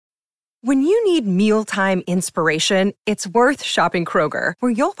When you need mealtime inspiration, it's worth shopping Kroger,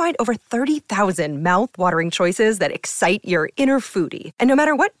 where you'll find over 30,000 mouth-watering choices that excite your inner foodie. And no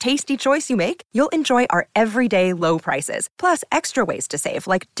matter what tasty choice you make, you'll enjoy our everyday low prices, plus extra ways to save,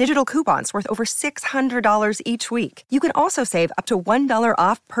 like digital coupons worth over $600 each week. You can also save up to $1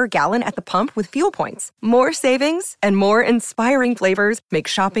 off per gallon at the pump with fuel points. More savings and more inspiring flavors make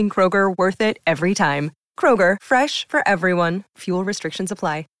shopping Kroger worth it every time. Kroger, fresh for everyone. Fuel restrictions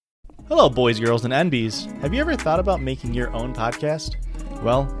apply. Hello, boys, girls, and NBs. Have you ever thought about making your own podcast?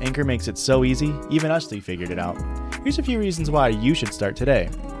 Well, Anchor makes it so easy, even us three figured it out. Here's a few reasons why you should start today,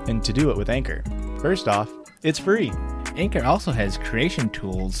 and to do it with Anchor. First off, it's free. Anchor also has creation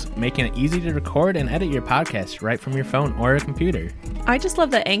tools, making it easy to record and edit your podcast right from your phone or a computer. I just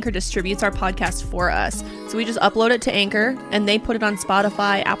love that Anchor distributes our podcast for us. So we just upload it to Anchor, and they put it on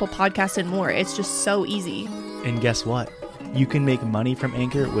Spotify, Apple Podcasts, and more. It's just so easy. And guess what? You can make money from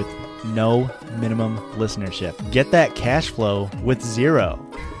Anchor with no minimum listenership. Get that cash flow with 0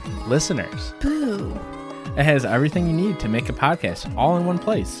 listeners. Boo. It has everything you need to make a podcast all in one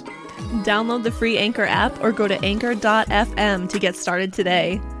place. Download the free Anchor app or go to anchor.fm to get started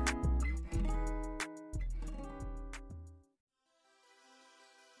today.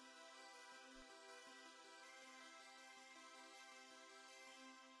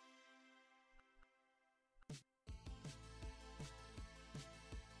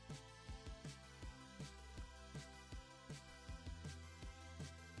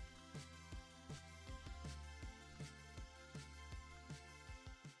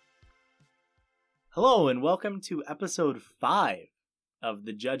 Hello, and welcome to episode 5 of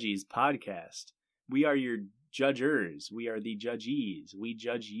the Judgies podcast. We are your judgers. We are the judgees. We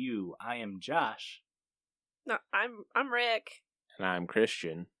judge you. I am Josh. No, I'm Rick. And I'm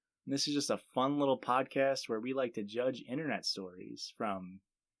Christian. And this is just a fun little podcast where we like to judge internet stories from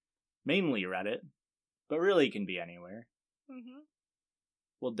mainly Reddit, but really can be anywhere. Mm-hmm.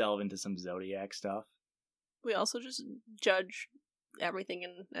 We'll delve into some Zodiac stuff. We also just judge everything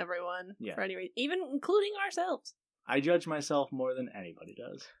and everyone Yeah. for any reason, even including ourselves. I judge myself more than anybody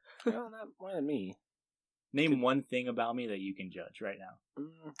does. Well, not more than me. Name one thing about me that you can judge right now.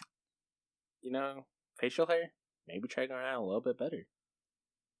 You know, facial hair? Maybe try going out a little bit better.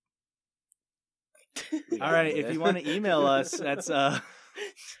 All right, if you want to email us, that's fuck.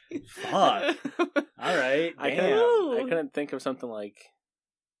 All right, I damn. couldn't think of something like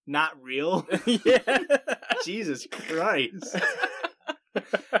Not real. yeah. Jesus Christ.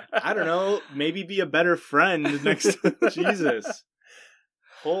 I don't know. Maybe be a better friend next. Jesus.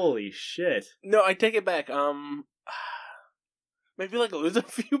 Holy shit. No, I take it back. Maybe like lose a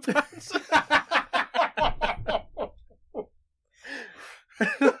few pounds.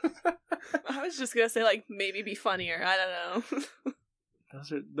 I was just gonna say, like, maybe be funnier. I don't know.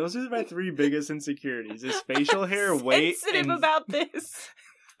 Those are my 3 biggest insecurities: is facial hair, weight, sensitive and about this.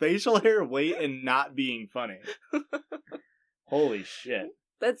 facial hair, weight, and not being funny. Holy shit.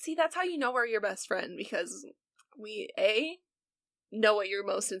 That's how you know we're your best friend, because we A, know what you're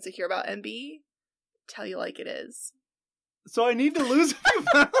most insecure about, and B, tell you like it is. So I need to lose a few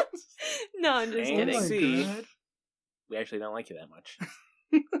pounds? No, I'm just And kidding. see, God. we actually don't like you that much.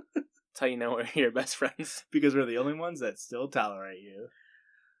 That's how you know we're your best friends. Because we're the only ones that still tolerate you.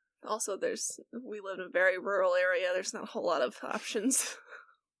 Also, we live in a very rural area. There's not a whole lot of options.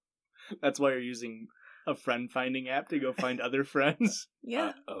 That's why you're using a friend-finding app to go find other friends?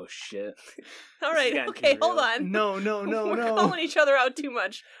 Yeah. Oh shit. All this right. is getting Okay, too hold real. on. No. We're calling each other out too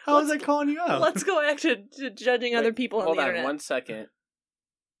much. How was I calling you out? Let's go back to judging other people on Hold the on internet. 1 second.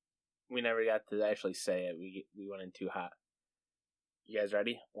 We never got to actually say it. We went in too hot. You guys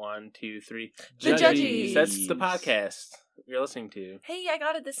ready? 1, 2, 3. The Judgies. That's the podcast you're listening to. Hey, I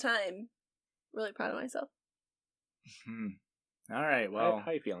got it this time. Really proud of myself. All right, well,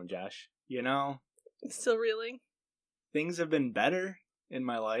 How you feeling, Josh? you know, Still reeling. things have been better in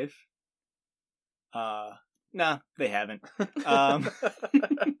my life. Nah, they haven't.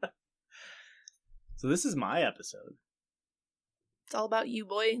 So this is my episode. It's all about you,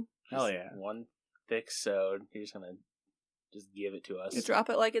 boy. Hell yeah. One thick sode. You're just gonna just give it to us. You drop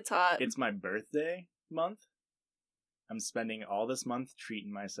it like it's hot. It's my birthday month. I'm spending all this month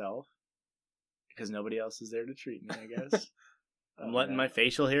treating myself because nobody else is there to treat me, I guess. I'm letting my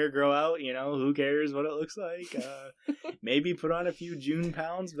facial hair grow out, you know, who cares what it looks like. Maybe put on a few June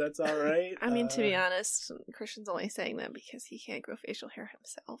pounds, but that's all right. I mean, to be honest, Christian's only saying that because he can't grow facial hair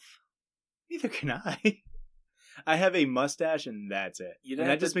himself. Neither can I. I have a mustache and that's it. You And don't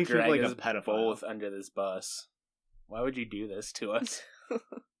that have just to makes me look drag like us a pedophile. both under this bus. Why would you do this to us?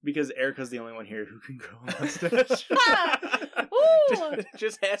 Because Erica's the only one here who can grow a mustache. Ooh.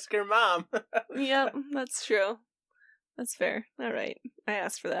 Just ask her mom. Yep, that's true. That's fair. All right. I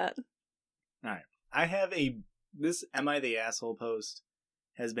asked for that. Alright. I have this Am I the Asshole post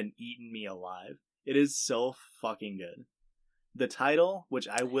has been eating me alive. It is so fucking good. The title, which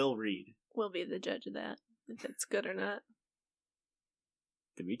I will read. We'll be the judge of that, if it's good or not.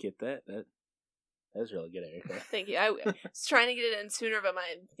 Did we get that? That was really good, Erica. Thank you. I was trying to get it in sooner, but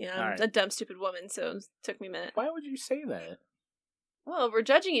I'm All right. a dumb, stupid woman, so it took me a minute. Why would you say that? Well, we're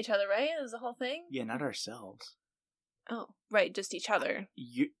judging each other, right? Is the whole thing? Yeah, not ourselves. Oh, right, just each other.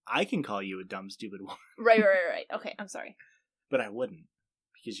 I can call you a dumb, stupid woman. Right. Okay, I'm sorry. But I wouldn't.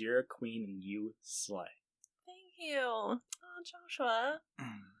 Because you're a queen and you slay. Thank you. Oh, Joshua.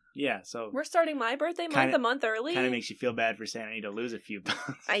 Yeah, so We're starting my birthday month a month early. kind of makes you feel bad for saying I need to lose a few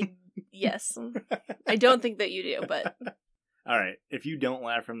pounds. Yes. I don't think that you do, but All right, if you don't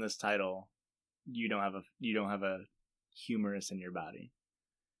laugh from this title, you don't have a humerus in your body.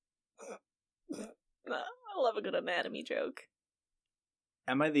 I love a good anatomy joke.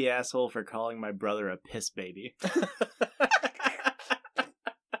 Am I the asshole for calling my brother a piss baby?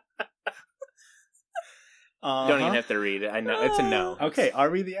 You don't even have to read it. I know it's a no. Okay, are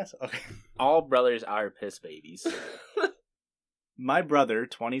we the asshole? Okay. All brothers are piss babies. My brother,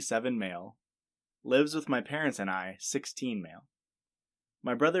 27 male, lives with my parents and I, 16 male.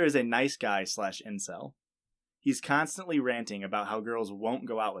 My brother is a nice guy / incel. He's constantly ranting about how girls won't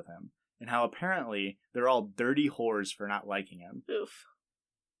go out with him, and how apparently they're all dirty whores for not liking him. Oof.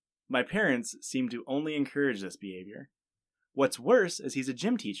 My parents seem to only encourage this behavior. What's worse is he's a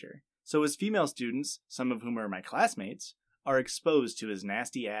gym teacher, so his female students, some of whom are my classmates, are exposed to his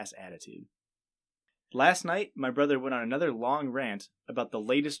nasty-ass attitude. Last night, my brother went on another long rant about the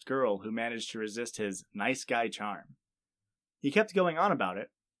latest girl who managed to resist his nice guy charm. He kept going on about it,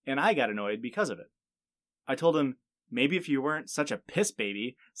 and I got annoyed because of it. I told him, maybe if you weren't such a piss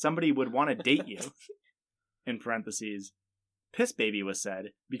baby, somebody would want to date you. In parentheses, piss baby was said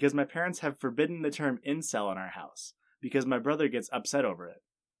because my parents have forbidden the term incel in our house, because my brother gets upset over it.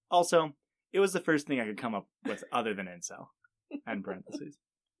 Also, it was the first thing I could come up with other than incel. End parentheses.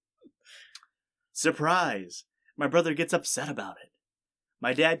 Surprise! My brother gets upset about it.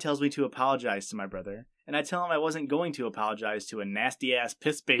 My dad tells me to apologize to my brother, and I tell him I wasn't going to apologize to a nasty-ass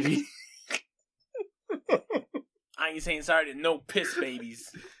piss baby. I ain't saying sorry to no piss babies.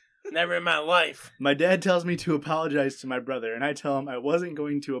 Never in my life. My dad tells me to apologize to my brother, and I tell him I wasn't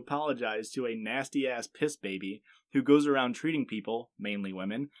going to apologize to a nasty-ass piss baby who goes around treating people, mainly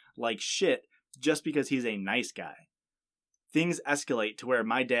women, like shit just because he's a nice guy. Things escalate to where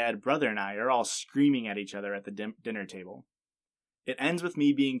my dad, brother, and I are all screaming at each other at the dinner table. It ends with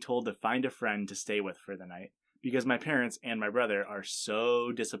me being told to find a friend to stay with for the night, because my parents and my brother are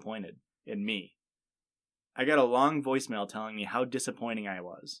so disappointed in me. I got a long voicemail telling me how disappointing I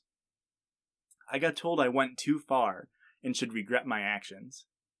was. I got told I went too far and should regret my actions.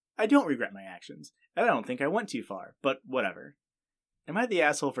 I don't regret my actions, and I don't think I went too far, but whatever. Am I the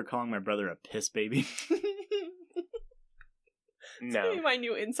asshole for calling my brother a piss baby? It's gonna be my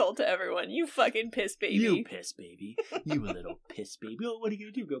new insult to everyone. You fucking piss baby. You piss baby. You a little piss baby. Oh, what are you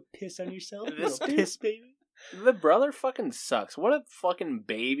gonna do? Go piss on yourself? You This little dude- piss baby? The brother fucking sucks. What a fucking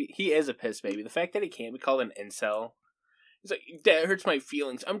baby. He is a piss baby. The fact that he can't be called an incel. He's like, that hurts my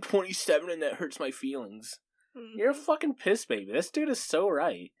feelings. I'm 27 and that hurts my feelings. Mhm. You're a fucking piss baby. This dude is so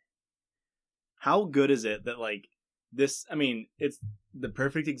right. How good is it that, like, this, I mean, it's the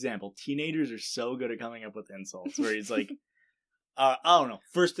perfect example. Teenagers are so good at coming up with insults where he's like, I don't know,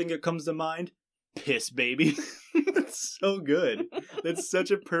 first thing that comes to mind, piss baby. That's so good. That's such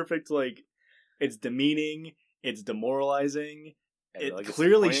a perfect, like, it's demeaning, it's demoralizing. It Like, it's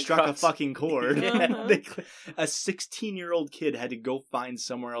clearly pointing struck a across. fucking chord. Uh-huh. A 16-year-old kid had to go find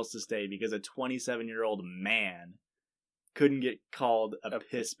somewhere else to stay because a 27-year-old man couldn't get called a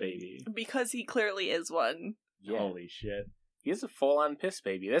piss baby. Because he clearly is one. Yeah. Holy shit. He's a full-on piss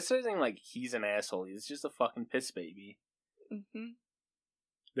baby. This isn't like he's an asshole. He's just a fucking piss baby. Mm-hmm.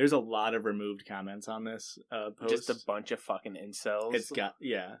 There's a lot of removed comments on this post. Just a bunch of fucking incels. It's got,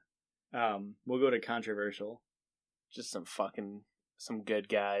 yeah. We'll go to controversial. just some good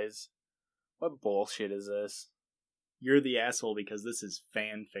guys. What bullshit is this? You're the asshole because this is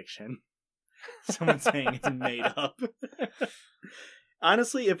fan fiction. Someone's saying it's made up.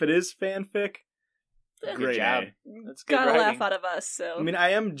 Honestly, if it is fanfic, great job. A. That's good Gotta writing. laugh out of us, so. I mean, I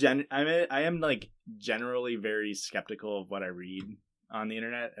am like generally very skeptical of what I read on the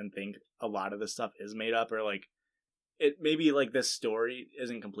internet and think a lot of this stuff is made up, or like it maybe like this story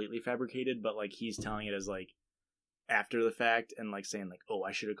isn't completely fabricated, but like he's telling it as like after the fact and like saying like, oh,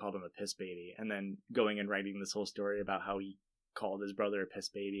 I should have called him a piss baby, and then going and writing this whole story about how he called his brother a piss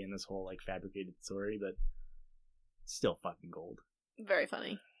baby and this whole like fabricated story, but still fucking gold. Very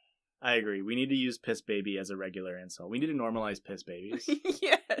funny. I agree. We need to use piss baby as a regular insult. We need to normalize piss babies.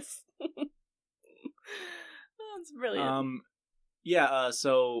 Yes. That's brilliant.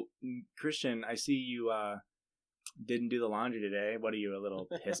 So Christian, I see you didn't do the laundry today. What are you, a little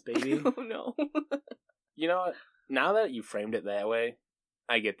piss baby? Oh no. You know what? Now that you framed it that way,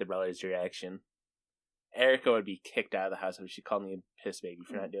 I get the brother's reaction. Erica would be kicked out of the house if she called me a piss baby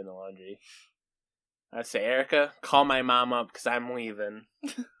for not doing the laundry. I'd say, Erica, call my mom up because I'm leaving.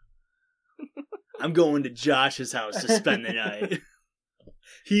 I'm going to Josh's house to spend the night.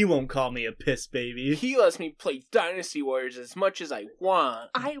 He won't call me a piss baby. He lets me play Dynasty Warriors as much as I want.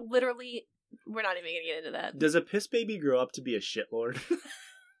 I literally... We're not even going to get into that. Does a piss baby grow up to be a shitlord?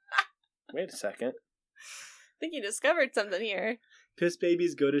 Wait a second. I think you discovered something here. Piss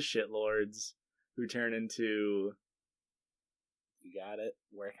babies go to shitlords who turn into... You got it.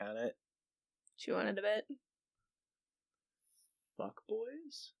 Work on it. Chew on it a bit. Fuck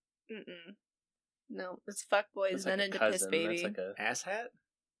boys? Mm-mm. No, it's fuck boys, That's then like into a piss cousin. baby. That's like a... Asshat?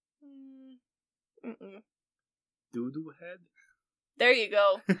 Mm-mm. Doo-doo head? There you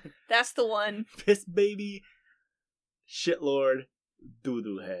go. That's the one. Piss baby, shitlord,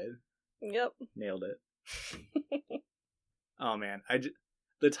 doo-doo head. Yep. Nailed it. Oh man,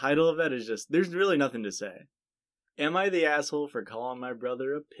 the title of that is just, there's really nothing to say. Am I the asshole for calling my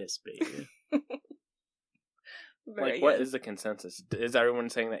brother a piss baby? Very What good. is the consensus? Is everyone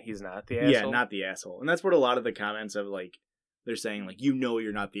saying that he's not the asshole? Yeah, not the asshole. And that's what a lot of the comments of like, they're saying like, you know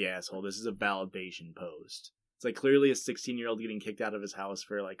you're not the asshole. This is a validation post. It's like clearly a 16-year-old getting kicked out of his house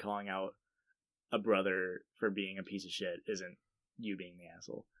for like calling out a brother for being a piece of shit isn't you being the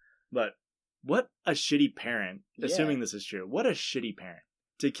asshole. But what a shitty parent, assuming this is true, what a shitty parent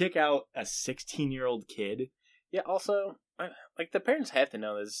to kick out a 16-year-old kid. Yeah, also, like, the parents have to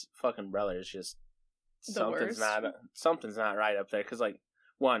know this fucking brother is just something's not right up there. Because, like,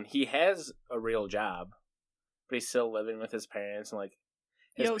 one, he has a real job, but he's still living with his parents, and like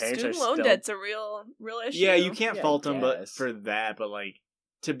his parents student are loan still... debt's a real issue. Yeah, you can't Yeah, fault him but yes. for that, but like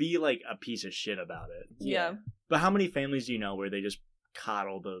to be like a piece of shit about it. Yeah. But how many families do you know where they just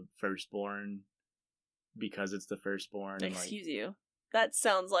coddle the firstborn because it's the firstborn? And, Excuse you. That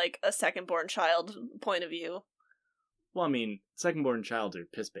sounds like a second-born child point of view. Well, I mean, second-born childs are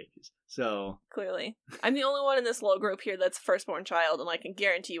piss babies, so... Clearly. I'm the only one in this little group here that's first-born child, and I can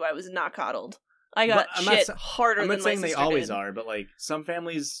guarantee you I was not coddled. I got shit harder than my sister I'm not saying they always did. are, but, like, some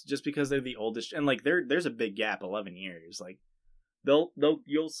families, just because they're the oldest... And, like, there's a big gap, 11 years. Like,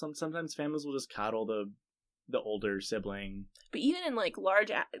 sometimes families will just coddle the older sibling. But even in, like,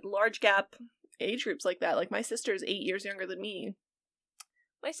 large gap age groups like that, like, my sister's 8 years younger than me.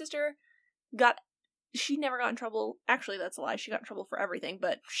 My sister she never got in trouble. Actually, that's a lie. She got in trouble for everything,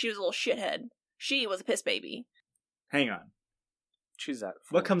 but she was a little shithead. She was a piss baby. Hang on. Choose that.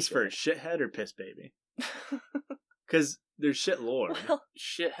 What comes first, shithead or piss baby? Because there's shit lord. Well,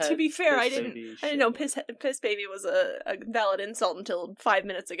 Shithead. to be fair, I piss didn't baby, know shithead. piss baby was a valid insult until 5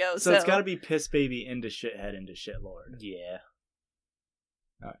 minutes ago. So it's got to be piss baby into shithead into shit lord. Yeah.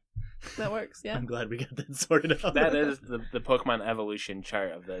 That works, yeah. I'm glad we got that sorted out. That is the Pokemon evolution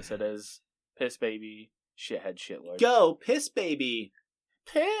chart of this. It is piss baby, shithead, shitlord. Go, piss baby.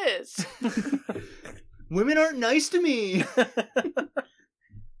 Piss! Women aren't nice to me.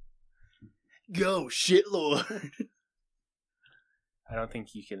 Go, shitlord. I don't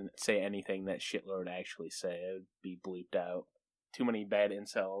think you can say anything that shitlord actually say. It would be bleeped out. Too many bad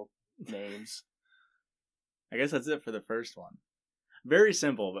incel names. I guess that's it for the first one. Very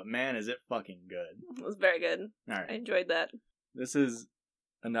simple, but man, is it fucking good. It was very good. All I right. enjoyed that. This is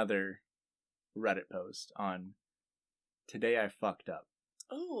another Reddit post on Today I Fucked Up.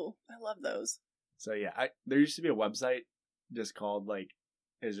 Oh, I love those. So yeah, there used to be a website just called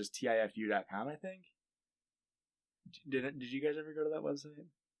it's just tifu.com, I think. Did you guys ever go to that website?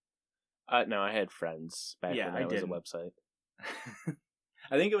 No, I had friends back when that was a website.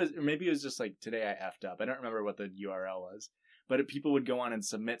 I think maybe it was just like Today I F'd Up. I don't remember what the URL was. But people would go on and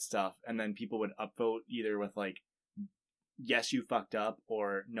submit stuff, and then people would upvote either with like, yes, you fucked up,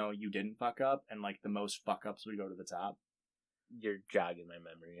 or no, you didn't fuck up, and like the most fuck ups would go to the top. You're jogging my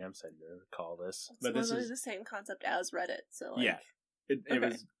memory. I'm sorry to recall this. It's But this literally is the same concept as Reddit, so like... Yeah. It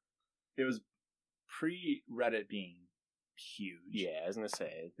Okay. was pre-Reddit being huge. Yeah, I was gonna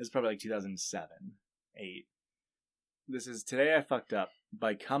say. It was probably like 2007, 8. This is Today I Fucked Up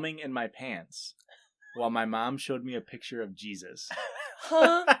by coming in my pants while my mom showed me a picture of Jesus.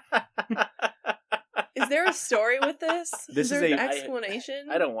 Huh? Is there a story with this? This is is there an a- explanation?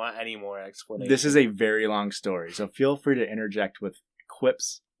 I don't want any more explanation. This is a very long story, so feel free to interject with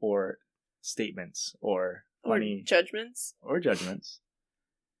quips or statements or funny judgments. or judgments.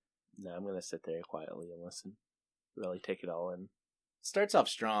 No, I'm gonna sit there quietly and listen. Really take it all in. Starts off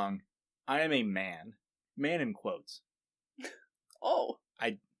strong. I am a man. Man in quotes. Oh.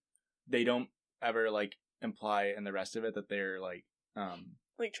 They don't ever like imply in the rest of it that they're like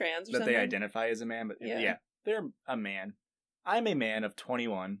Trans or that something? they identify as a man, but yeah, they're a man. I'm a man of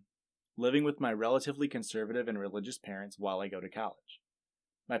 21, living with my relatively conservative and religious parents while I go to college.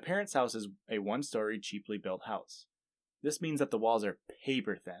 My parents' house is a one-story, cheaply built house. This means that the walls are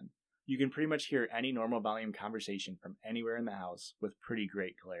paper thin. You can pretty much hear any normal volume conversation from anywhere in the house with pretty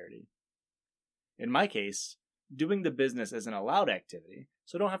great clarity. In my case, doing the business isn't a loud activity,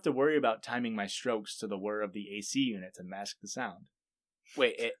 so I don't have to worry about timing my strokes to the whir of the AC unit to mask the sound.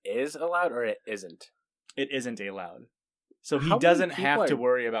 Wait, it is allowed or it isn't? It isn't allowed. So he How many doesn't people have to are-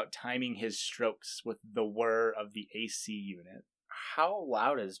 worry about timing his strokes with the whir of the AC unit. How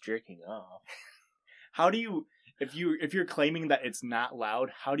loud is jerking off? How do you, if you're claiming that it's not loud,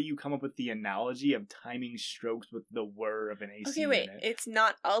 how do you come up with the analogy of timing strokes with the whir of an AC Okay, unit? wait. It's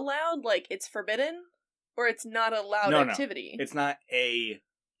not allowed? Like, it's forbidden? Or it's not a loud No. activity? It's not a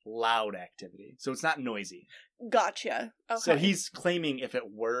loud activity, so it's not noisy. Gotcha. Okay. So he's claiming if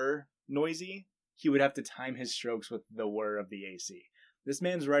it were noisy, he would have to time his strokes with the whir of the AC. This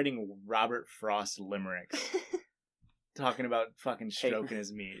man's writing Robert Frost limericks, talking about fucking stroking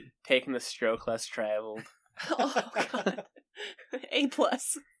his meat. Taking the stroke less traveled. Oh, God. A+.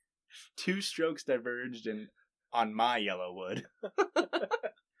 2 strokes diverged on my yellow wood.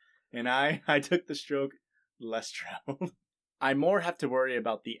 And I took the stroke less traveled. I more have to worry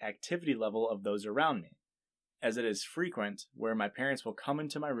about the activity level of those around me, as it is frequent where my parents will come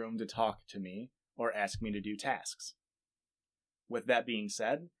into my room to talk to me or ask me to do tasks. With that being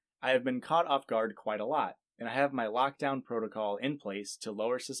said, I have been caught off guard quite a lot, and I have my lockdown protocol in place to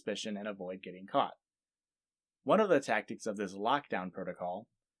lower suspicion and avoid getting caught. One of the tactics of this lockdown protocol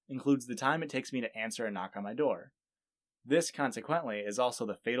includes the time it takes me to answer a knock on my door. This, consequently, is also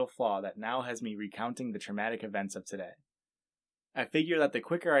the fatal flaw that now has me recounting the traumatic events of today. I figure that the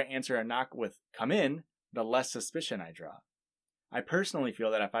quicker I answer a knock with, "Come in," the less suspicion I draw. I personally feel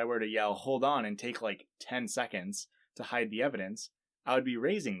that if I were to yell, "Hold on," and take like 10 seconds to hide the evidence, I would be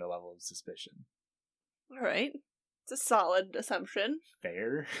raising the level of suspicion. Alright. It's a solid assumption.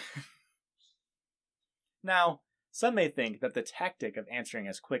 Fair? Now, some may think that the tactic of answering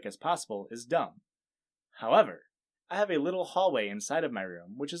as quick as possible is dumb. However, I have a little hallway inside of my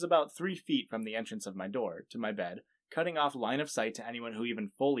room, which is about 3 feet from the entrance of my door to my bed, cutting off line of sight to anyone who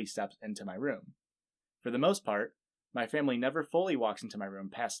even fully steps into my room. For the most part, my family never fully walks into my room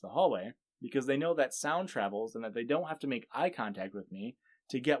past the hallway, because they know that sound travels and that they don't have to make eye contact with me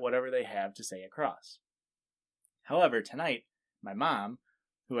to get whatever they have to say across. However, tonight, my mom,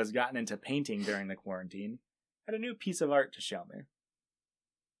 who has gotten into painting during the quarantine, had a new piece of art to show me.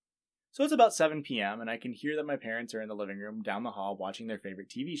 So it's about 7 p.m., and I can hear that my parents are in the living room down the hall watching their favorite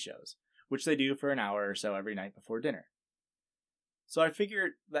TV shows, which they do for an hour or so every night before dinner. So I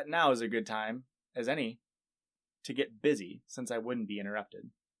figured that now is a good time, as any, to get busy, since I wouldn't be interrupted.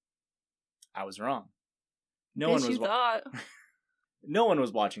 I was wrong. No one was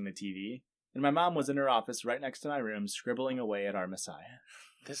watching the TV, and my mom was in her office right next to my room scribbling away at our Messiah.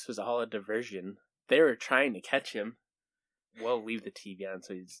 This was all a diversion. They were trying to catch him. We'll leave the TV on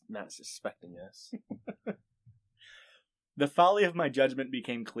so he's not suspecting us. The folly of my judgment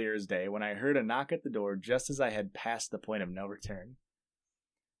became clear as day when I heard a knock at the door just as I had passed the point of no return.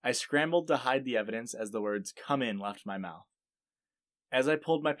 I scrambled to hide the evidence as the words "come in" left my mouth. As I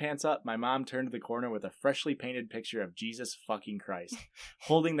pulled my pants up, my mom turned to the corner with a freshly painted picture of Jesus fucking Christ,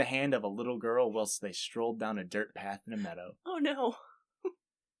 holding the hand of a little girl whilst they strolled down a dirt path in a meadow. Oh no.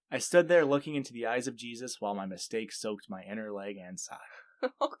 I stood there looking into the eyes of Jesus while my mistake soaked my inner leg and sock.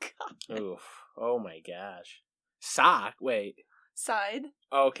 Oh god. Oof. Oh my gosh. Sock? Wait. Side.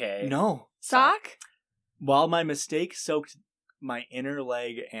 Okay. No. Sock? While my mistake soaked my inner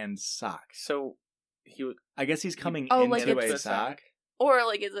leg and sock. So, he would... I guess he's coming like into it's a a sock. Or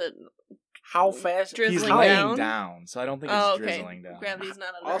like is it How fast... Drizzling He's down? laying down, so I don't think it's okay. drizzling down. Gravity's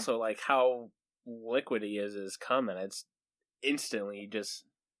not under. Also, like, how liquidy is coming. It's instantly just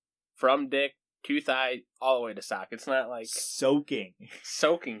from dick to thigh all the way to sock. It's not like Soaking.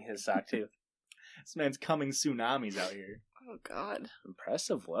 soaking his sock, too. This man's coming tsunamis out here. Oh god.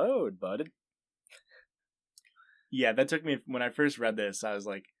 Impressive load, bud. Yeah, that took me, when I first read this, I was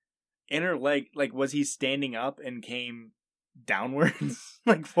like, inner leg, like, was he standing up and came downwards.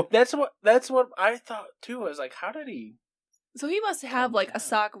 Like, what? That's what I thought too. I was like, how did he? So he must have like a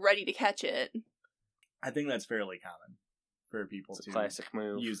sock ready to catch it. I think that's fairly common for people It's to a classic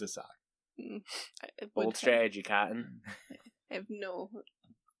move. use a sock. Bold strategy, Cotton. I have no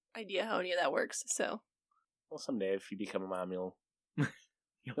idea how any of that works. So, Well, someday if you become a mom, you'll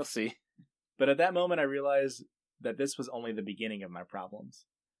see. But at that moment, I realized that this was only the beginning of my problems.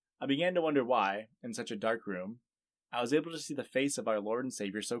 I began to wonder why, in such a dark room, I was able to see the face of our Lord and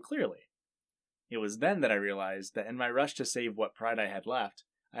Savior so clearly. It was then that I realized that in my rush to save what pride I had left,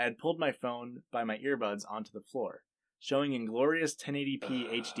 I had pulled my phone by my earbuds onto the floor, showing in glorious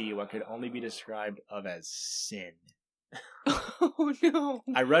 1080p HD what could only be described of as sin. oh no!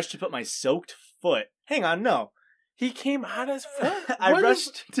 I rushed to put my soaked foot. Hang on, no. He came on his foot. I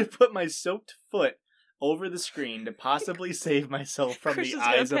rushed to put my soaked foot over the screen to possibly save myself from the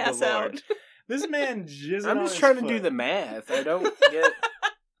eyes of the Lord. Out. This man jizzing I'm on just his trying foot. to do the math. I don't get.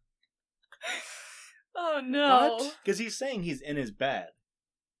 Oh no! What? Because he's saying he's in his bed,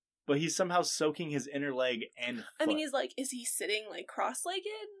 but he's somehow soaking his inner leg and foot. I mean, he's like, is he sitting like cross-legged?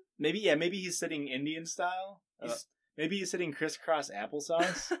 Maybe he's sitting Indian style. Maybe he's sitting crisscross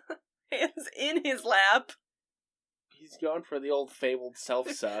applesauce. Hands in his lap. He's going for the old fabled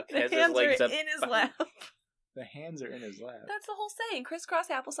self-suck. The Has his hands legs are up in his lap. The hands are in his lap. That's the whole saying. Crisscross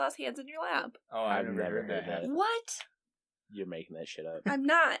applesauce, hands in your lap. Oh, I've never heard that. What? You're making that shit up. I'm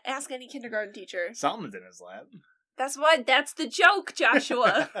not. Ask any kindergarten teacher. Something's in his lap. That's the joke,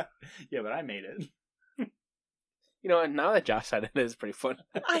 Joshua. Yeah, but I made it. You know what? Now that Josh said it, it is pretty fun.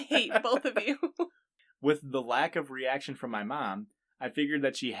 I hate both of you. With the lack of reaction from my mom, I figured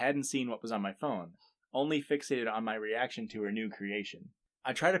that she hadn't seen what was on my phone, only fixated on my reaction to her new creation.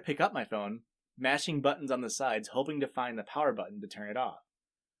 I tried to pick up my phone, mashing buttons on the sides, hoping to find the power button to turn it off.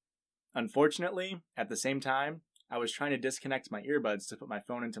 Unfortunately, at the same time, I was trying to disconnect my earbuds to put my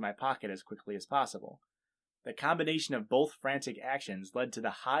phone into my pocket as quickly as possible. The combination of both frantic actions led to the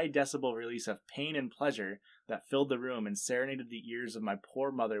high decibel release of pain and pleasure that filled the room and serenaded the ears of my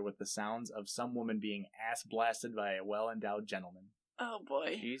poor mother with the sounds of some woman being ass-blasted by a well-endowed gentleman. Oh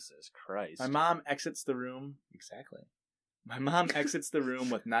boy. Jesus Christ. My mom exits the room. Exactly. My mom exits the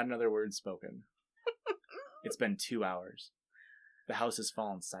room with not another word spoken. It's been 2 hours. The house has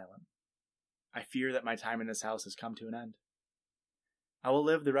fallen silent. I fear that my time in this house has come to an end. I will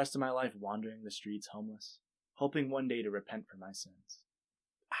live the rest of my life wandering the streets homeless, hoping one day to repent for my sins.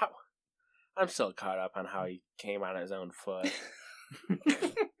 How? I'm still caught up on how he came on his own foot.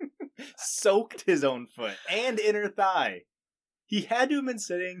 Soaked his own foot and inner thigh. He had to have been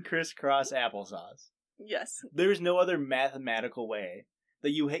sitting crisscross applesauce. Yes. There's no other mathematical way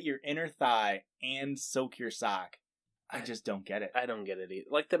that you hit your inner thigh and soak your sock. I just don't get it. I don't get it either.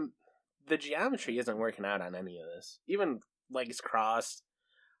 Like, the geometry isn't working out on any of this. Even legs crossed.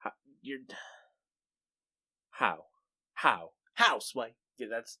 How? How, Sway?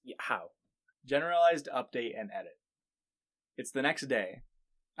 Yeah, how? Generalized update and edit. It's the next day.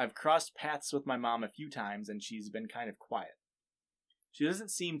 I've crossed paths with my mom a few times and she's been kind of quiet. She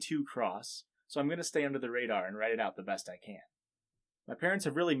doesn't seem too cross, so I'm going to stay under the radar and write it out the best I can. My parents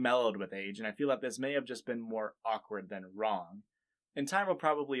have really mellowed with age, and I feel that this may have just been more awkward than wrong, and time will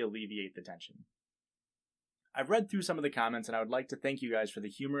probably alleviate the tension. I've read through some of the comments, and I would like to thank you guys for the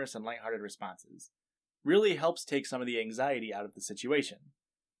humorous and lighthearted responses. Really helps take some of the anxiety out of the situation.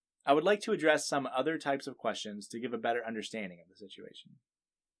 I would like to address some other types of questions to give a better understanding of the situation.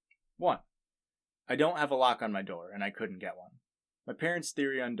 1. I don't have a lock on my door, and I couldn't get one. My parents'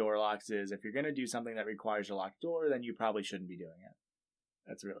 theory on door locks is if you're going to do something that requires a locked door, then you probably shouldn't be doing it.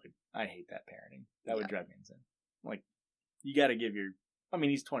 That's really... I hate that parenting. That would drive me insane. Like, you gotta give your... I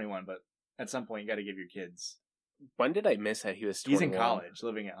mean, he's 21, but at some point you gotta give your kids... When did I miss that he was 21? He's in college,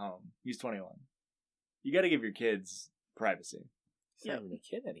 living at home. He's 21. You gotta give your kids privacy. He's not even a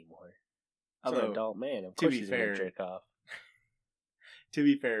kid anymore. He's Although, an adult man. Of to course be he's fair- gonna jerk off. To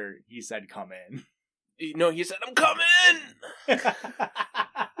be fair, he said come in. No, he said, I'm coming!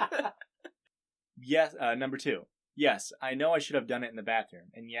 Yes, number 2. Yes, I know I should have done it in the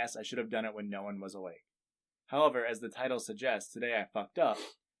bathroom, and yes, I should have done it when no one was awake. However, as the title suggests, today I fucked up.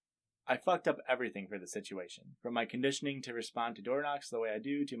 I fucked up everything for the situation, from my conditioning to respond to door knocks the way I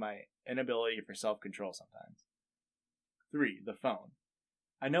do to my inability for self-control sometimes. 3. The phone.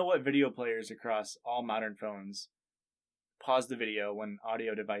 I know what video players across all modern phones pause the video when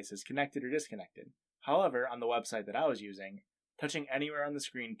audio device is connected or disconnected. However, on the website that I was using, touching anywhere on the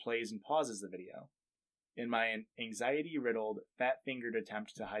screen plays and pauses the video. In my anxiety-riddled, fat-fingered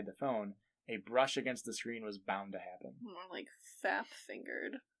attempt to hide the phone, a brush against the screen was bound to happen. More like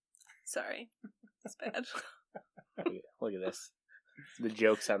fap-fingered. Sorry. It's bad. Look at this. The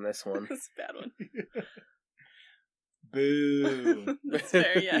jokes on this one. It's a bad one. Boo. That's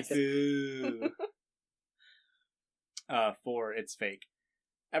fair, yes. Boo. 4, it's fake.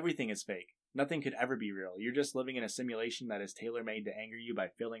 Everything is fake. Nothing could ever be real. You're just living in a simulation that is tailor-made to anger you by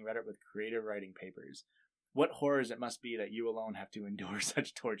filling Reddit with creative writing papers. What horrors it must be that you alone have to endure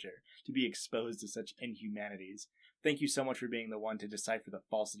such torture, to be exposed to such inhumanities. Thank you so much for being the one to decipher the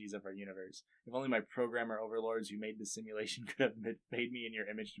falsities of our universe. If only my programmer overlords who made this simulation could have made me in your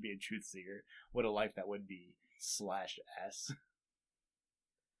image to be a truth seeker. What a life that would be. /S.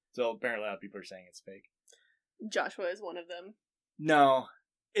 So apparently a lot of people are saying it's fake. Joshua is one of them. No,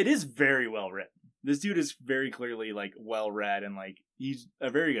 it is very well written. This dude is very clearly, like, well read and, like, he's a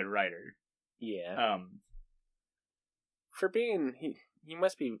very good writer. Yeah. For being, he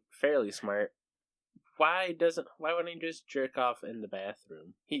must be fairly smart. Why wouldn't he just jerk off in the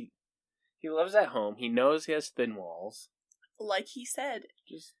bathroom? He lives at home. He knows he has thin walls. Like he said,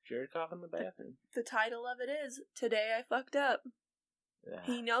 just jerk off in the bathroom. The title of it is Today I Fucked Up. Yeah.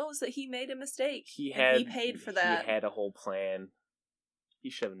 He knows that he made a mistake. He paid for that. He had a whole plan. He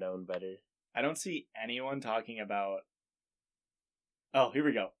should have known better. I don't see anyone talking about... Oh, here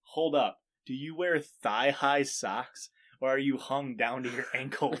we go. Hold up. Do you wear thigh-high socks? Or are you hung down to your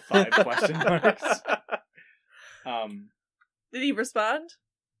ankle? 5 question marks. Did he respond?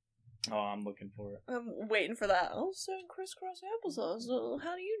 Oh, I'm looking for it. I'm waiting for that. I'll send crisscross applesauce.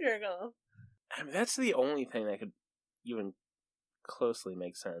 How do you jerk off? I mean, that's the only thing that could even closely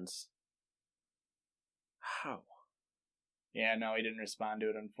make sense. How? Yeah, no, he didn't respond to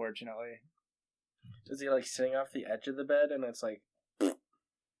it, unfortunately. Is he, like, sitting off the edge of the bed and it's like...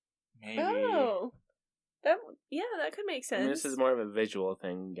 Maybe. Oh. That could make sense. I mean, this is more of a visual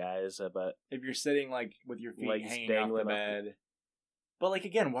thing, guys, but... If you're sitting, like, with your feet hanging off the bed... But, like,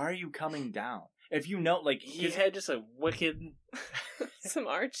 again, why are you coming down? If you know, like... He's had just a wicked... Some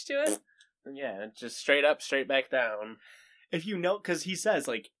arch to it? Yeah, just straight up, straight back down. If you know... Because he says,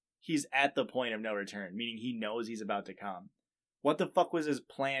 like, he's at the point of no return, meaning he knows he's about to come. What the fuck was his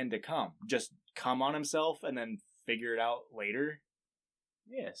plan to come? Just come on himself and then figure it out later?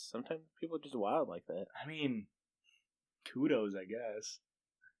 Yes, sometimes people are just wild like that. I mean, kudos, I guess.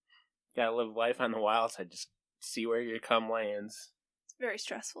 Gotta live life on the wild side, just see where your cum lands. Very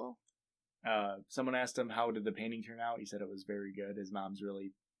stressful. Someone asked him how did the painting turn out. He said it was very good. His mom's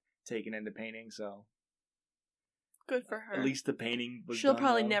really taken into painting, so good for her. At least the painting was She'll done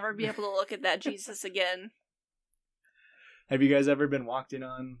probably well. never be able to look at that Jesus again. Have you guys ever been walked in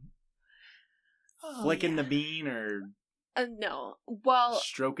on flicking the bean or no. Well,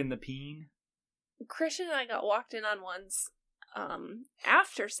 stroking the peen? Christian and I got walked in on once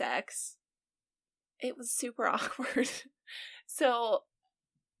after sex. It was super awkward. So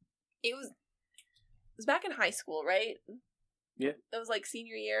it was back in high school, right? Yeah. That was like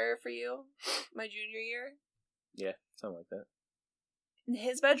senior year for you? My junior year? Yeah, something like that. And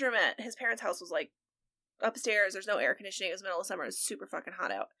his bedroom at his parents' house was like upstairs. There's no air conditioning. It was middle of summer. It was super fucking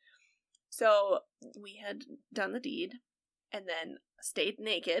hot out. So we had done the deed and then stayed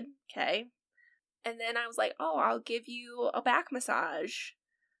naked, okay? And then I was like, oh, I'll give you a back massage.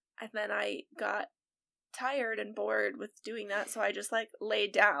 And then I got tired and bored with doing that, so I just like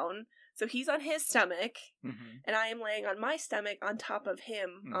laid down. So he's on his stomach, and I am laying on my stomach on top of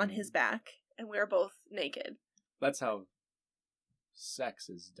him on his back, and we're both naked. That's how sex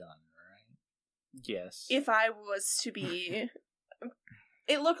is done, right? Yes. If I was to be...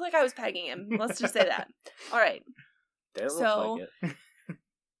 It looked like I was pegging him. Let's just say that. All right. Didn't look like it.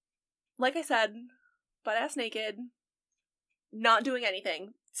 Like I said, butt-ass naked, not doing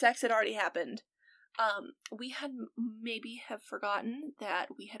anything. Sex had already happened. We had maybe have forgotten that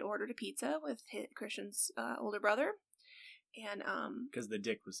we had ordered a pizza with Christian's older brother, and because the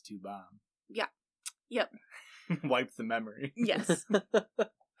dick was too bomb. Yeah. Yep. Wiped the memory. Yes.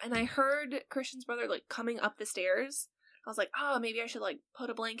 And I heard Christian's brother like coming up the stairs. I was like, oh, maybe I should like put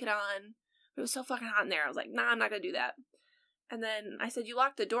a blanket on. But it was so fucking hot in there. I was like, nah, I'm not gonna do that. And then I said, you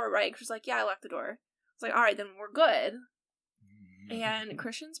locked the door, right? She was like, yeah, I locked the door. I was like, all right, then we're good. And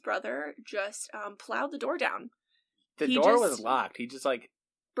Christian's brother just plowed the door down. The door was locked. He just like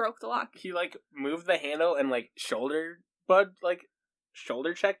broke the lock. He like moved the handle and like shoulder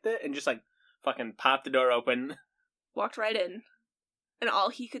checked it and just like fucking popped the door open. Walked right in. And all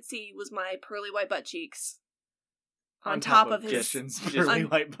he could see was my pearly white butt cheeks. On top of his pearly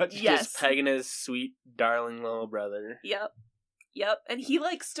white butt cheeks. Yes. Just pegging his sweet, darling little brother. Yep. And he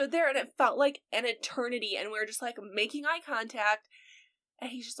like stood there and it felt like an eternity and we were just like making eye contact. And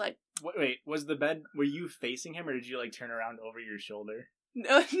he's just like... Wait, was the bed... Were you facing him or did you like turn around over your shoulder?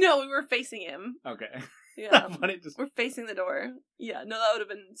 No, we were facing him. Okay. Yeah. Just... We're facing the door. Yeah, no, that would have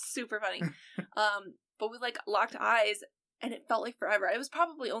been super funny. But we like locked eyes and it felt like forever. It was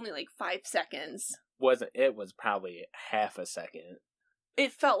probably only like 5 seconds. It was probably half a second.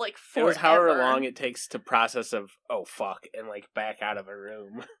 It felt like forever. It was however long it takes to process of, oh fuck, and like back out of a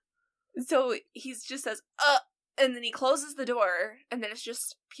room. So he just says, and then he closes the door, and then it's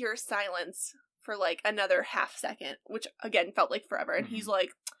just pure silence for like another half second, which again felt like forever. And he's like,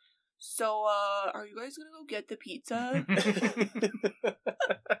 so, are you guys gonna go get the pizza?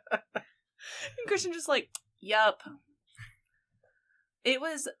 And Christian just like, yup. It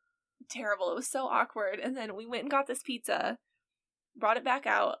was terrible. It was so awkward. And then we went and got this pizza, brought it back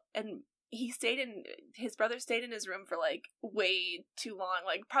out, and his brother stayed in his room for like way too long,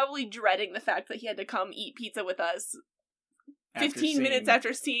 like probably dreading the fact that he had to come eat pizza with us 15 minutes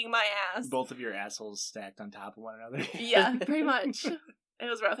after seeing my ass. Both of your assholes stacked on top of one another. Yeah, pretty much. It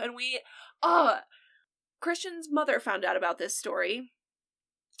was rough. And Christian's mother found out about this story,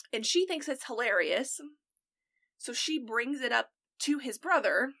 and she thinks it's hilarious. So she brings it up to his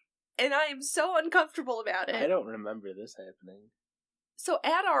brother, and I am so uncomfortable about it. I don't remember this happening. So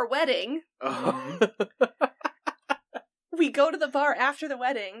at our wedding, we go to the bar after the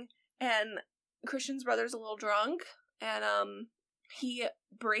wedding, and Christian's brother's a little drunk, and he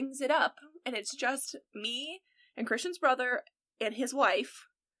brings it up, and it's just me and Christian's brother and his wife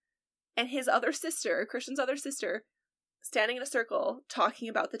and his other sister, Christian's other sister, standing in a circle talking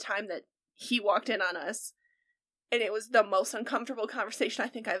about the time that he walked in on us. And it was the most uncomfortable conversation I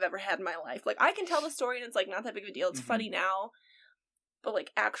think I've ever had in my life. Like, I can tell the story and it's like not that big of a deal. It's funny now. But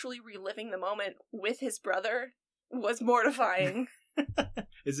like actually reliving the moment with his brother was mortifying.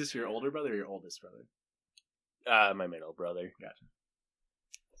 Is this your older brother or your oldest brother? My middle brother. Gotcha.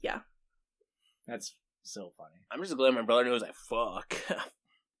 Yeah. That's so funny. I'm just glad my brother knows I fuck.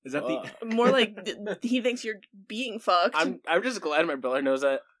 Is that the more like he thinks you're being fucked? I'm just glad my brother knows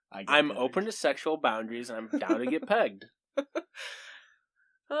that I'm open to sexual boundaries and I'm down to get pegged. Is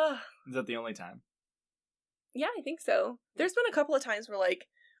that the only time? Yeah, I think so. There's been a couple of times where like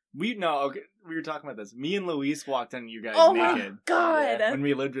we were talking about this. Me and Luis walked on you guys naked. My God! When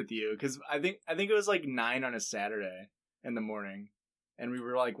we lived with you, because I think it was like 9 on a Saturday in the morning, and we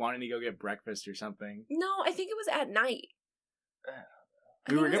were like wanting to go get breakfast or something. No, I think it was at night.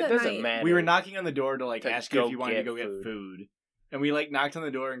 We were it doesn't matter. We were knocking on the door to like ask you if you wanted to go get food, and we like knocked on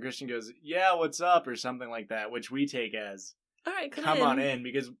the door, and Christian goes, "Yeah, what's up?" or something like that, which we take as, "All right, come on in,"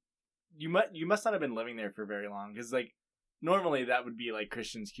 because you must not have been living there for very long, because like normally that would be like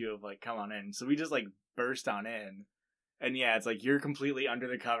Christian's cue of like, "Come on in." So we just like burst on in, and yeah, it's like you're completely under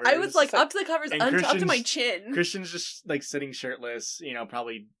the covers. I was like up to the covers, up to my chin. Christian's just like sitting shirtless,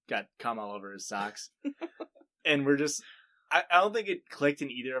 probably got cum all over his socks, and we're just. I don't think it clicked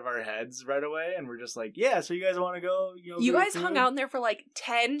in either of our heads right away, and we're just like, yeah, so you guys want to go? You guys hung out in there for like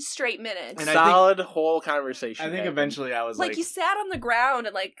 10 straight minutes. And solid whole conversation. I think eventually I was like... you sat on the ground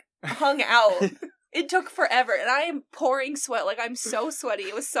and like hung out. It took forever, and I am pouring sweat. Like, I'm so sweaty.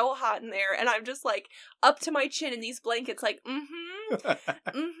 It was so hot in there, and I'm just like up to my chin in these blankets, like,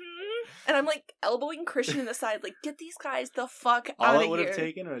 and I'm like elbowing Christian in the side, like, get these guys the fuck out of here. All it would have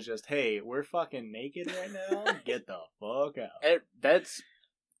taken was just, hey, we're fucking naked right now. Get the fuck out. That's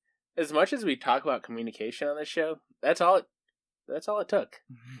as much as we talk about communication on this show. That's all it took.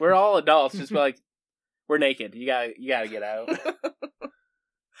 We're all adults. Just be like, we're naked. You gotta get out.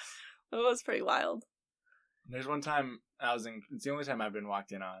 It was pretty wild. There's one time it's the only time I've been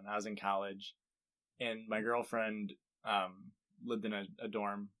walked in on. I was in college, and my girlfriend lived in a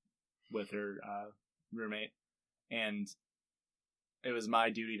dorm with her roommate, and it was my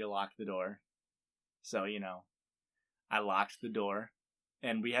duty to lock the door. So, I locked the door,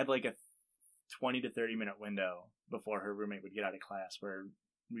 and we had like a 20 to 30 minute window before her roommate would get out of class where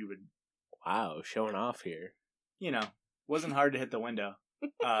we would... Wow, showing off here. Wasn't hard to hit the window.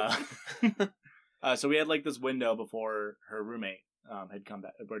 So we had like this window before her roommate had come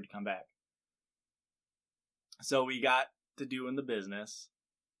back. So we got to doing the business,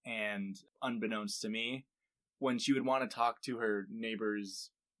 and unbeknownst to me, when she would want to talk to her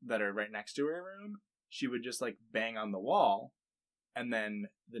neighbors that are right next to her room, she would just like bang on the wall, and then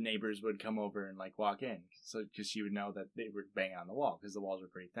the neighbors would come over and like walk in, so because she would know that they were banging on the wall because the walls were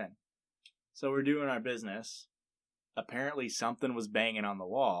pretty thin. So we're doing our business. Apparently something was banging on the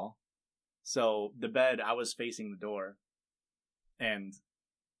wall. So the bed, I was facing the door, and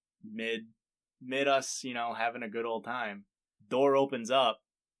mid us, having a good old time, door opens up.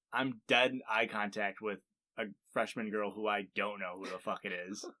 I'm dead eye contact with a freshman girl who I don't know who the fuck it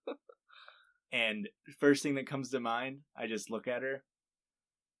is. And first thing that comes to mind, I just look at her,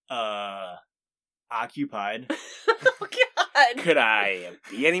 occupied. Oh God! Could I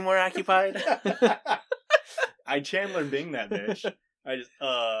be any more occupied? I Chandler Bing that bitch. I just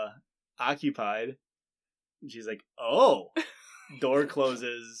occupied. And she's like, oh. Door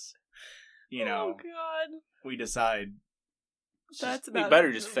closes. You know. Oh God! We decide. That's We about better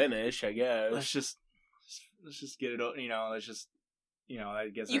it. just finish, I guess. Let's just get it. You know. Let's just. You know. I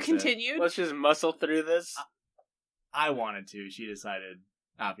guess You that's it. continued. Let's just muscle through this. I wanted to. She decided,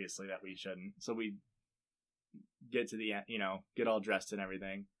 obviously, that we shouldn't. So we get to the end, you know, get all dressed and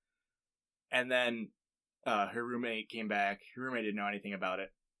everything. And then her roommate came back. Her roommate didn't know anything about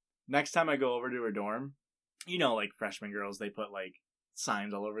it. Next time I go over to her dorm, you know, like freshman girls, they put like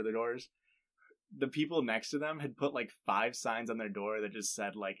signs all over their doors. The people next to them had put like 5 signs on their door that just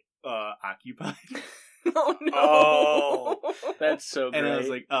said like, occupied. Oh no! Oh, that's so great. And I was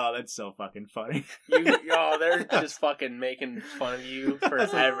like, oh, that's so fucking funny. They're just fucking making fun of you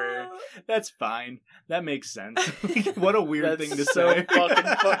forever. That's fine. That makes sense. What a weird That's thing to so say. fucking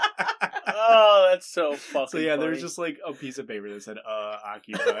fun. Oh, that's so fucking So yeah, funny. there's just like a piece of paper that said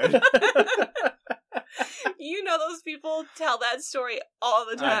occupied. You know those people tell that story all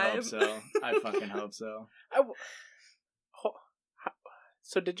the time. I hope so. I fucking hope so.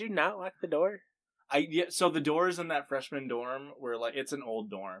 So did you not lock the door? So the doors in that freshman dorm were like, it's an old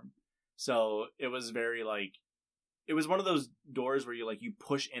dorm. So it was very like, it was one of those doors where you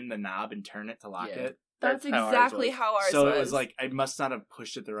push in the knob and turn it to lock Yeah. it. That's how ours exactly was. how ours So was. it was like, I must not have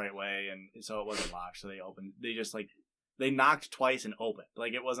pushed it the right way, and so it wasn't locked. So they just like, they knocked twice and opened.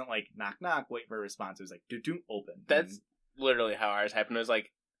 Like, it wasn't like, knock, knock, wait for a response. It was like, do, open. That's literally how ours happened. It was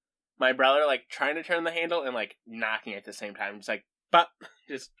like, my brother, like, trying to turn the handle and, like, knocking at the same time. Just like, but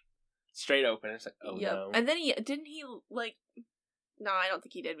just straight open. It's like, oh Yep. no. And then he like, no, I don't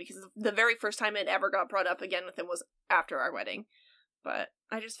think he did, because the very first time it ever got brought up again with him was after our wedding. But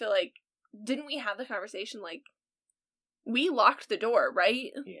I just feel like, didn't we have the conversation, like, we locked the door,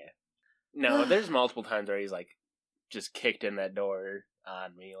 right? Yeah. No, there's multiple times where he's, like, just kicked in that door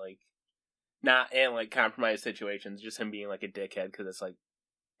on me, like, not in, like, compromised situations, just him being, like, a dickhead, because it's, like,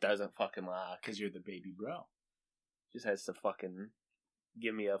 doesn't fucking lock. because you're the baby bro. Just has to fucking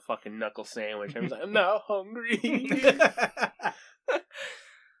give me a fucking knuckle sandwich. I'm like, I'm not hungry.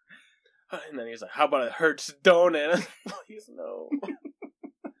 And then he's like, how about a Hertz donut? Please, no.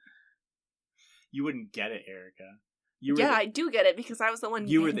 You wouldn't get it, Erica. I do get it, because I was the one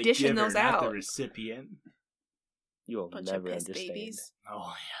You were the dishing giver, those not out. the recipient. You will Bunch never of piss understand. babies.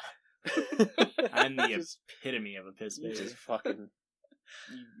 Oh yeah, I'm the Just- epitome of a piss you baby. just fucking...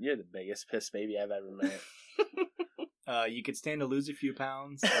 You're the biggest piss baby I've ever met. You could stand to lose a few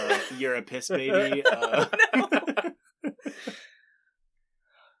pounds. You're a piss baby.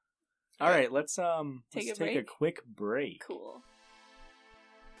 All right, let's Take take a a break? quick break. Cool.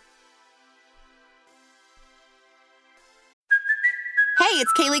 Hey,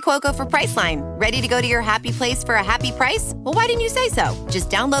 it's Kaylee Cuoco for Priceline. Ready to go to your happy place for a happy price? Well, why didn't you say so? Just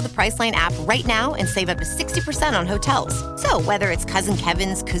download the Priceline app right now and save up to 60% on hotels. So whether it's Cousin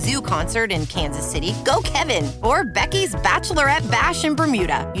Kevin's Kazoo Concert in Kansas City, go Kevin, or Becky's Bachelorette Bash in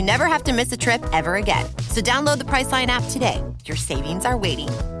Bermuda, you never have to miss a trip ever again. So download the Priceline app today. Your savings are waiting.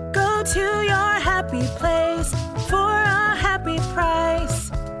 Go to your happy place for a happy price.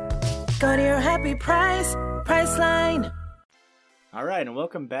 Go to your happy price, Priceline. All right, and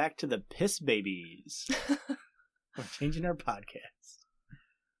welcome back to the Piss Babies. We're changing our podcast.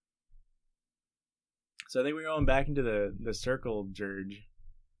 So I think we're going back into the circle, Jurge.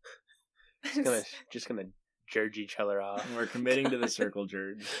 Just gonna judge each other off. And we're committing to the circle,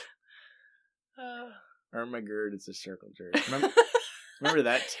 Jurge. Ermagerd, it's a circle, Jurge. Remember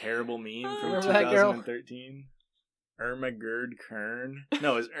that terrible meme from Remember that girl? 2013? Ermagerd Kern?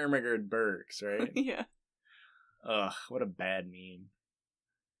 No, it was Ermagerd Burks, right? Yeah. Ugh, what a bad meme.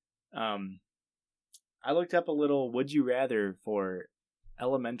 I looked up a little would you rather for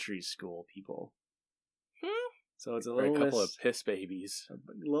elementary school people. So it's a Or little a couple list, of piss babies.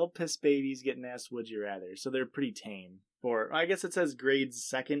 little piss babies getting asked would you rather. So they're pretty tame. I guess it says grades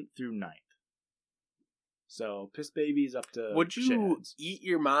 2nd through 9th. So piss babies up to Would you shitheads. eat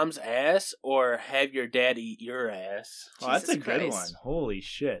your mom's ass or have your dad eat your ass? Oh, that's a Jesus good one. Christ. Holy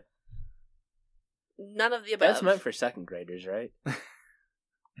shit. None of the above. That's meant for second graders, right? Are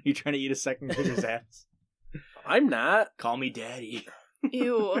you trying to eat a second grader's ass? I'm not. Call me daddy.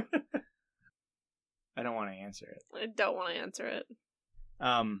 Ew. I don't want to answer it. I don't want to answer it.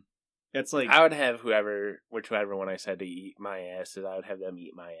 It's like I would have whichever one I said to eat my ass, I would have them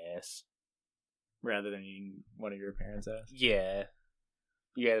eat my ass. rather than eating one of your parents' ass. Yeah.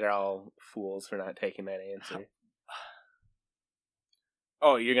 You guys are all fools for not taking that answer.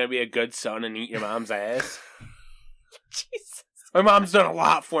 Oh, you're gonna be a good son and eat your mom's ass? Jesus. My mom's done a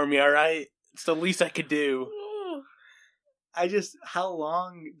lot for me, alright? It's the least I could do. How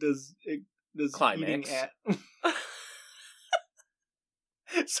long does Climax. eating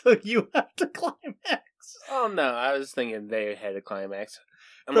So you have to climax. Oh no, I was thinking they had a climax.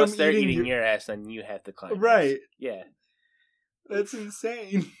 Unless they're eating your ass, then you have to climax. Right. Yeah. That's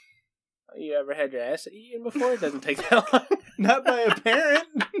insane. You ever had your ass eaten before? It doesn't take that long. Not by a parent.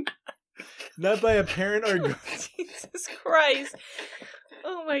 Not by a parent or... Jesus Christ.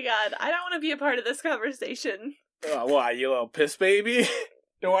 Oh my god. I don't want to be a part of this conversation. Oh, why, you little piss baby?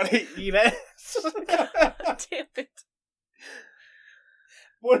 Don't want to eat ass? God damn it.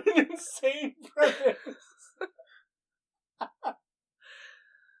 What an insane premise.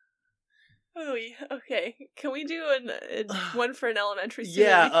 Oh, okay. Can we do one for an elementary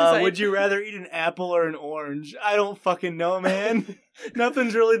student? Yeah, would you rather eat an apple or an orange? I don't fucking know, man.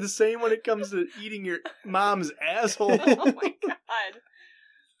 Nothing's really the same when it comes to eating your mom's asshole. Oh my god.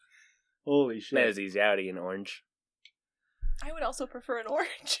 Holy shit. That is easy. I would eat an orange. I would also prefer an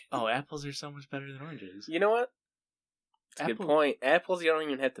orange. Oh, apples are so much better than oranges. You know what? That's a good point. Apples, you don't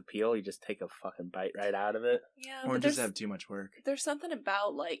even have to peel. You just take a fucking bite right out of it. Yeah, Oranges have too much work. There's something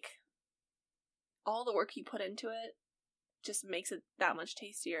about, like, all the work you put into it just makes it that much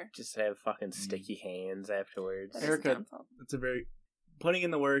tastier. Just have fucking sticky hands afterwards. Erica, that's a very... Putting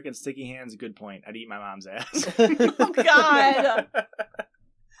in the work and sticky hands, good point. I'd eat my mom's ass. Oh, God!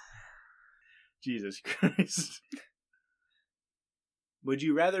 Jesus Christ. Would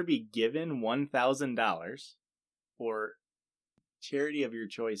you rather be given $1,000 or charity of your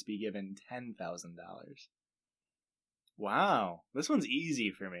choice be given $10,000? Wow. This one's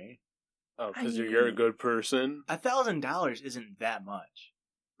easy for me. Oh, because you're a good person? $1,000 isn't that much.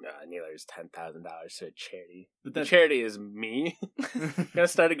 Neither is $10,000 to a charity. But the charity is me. Gonna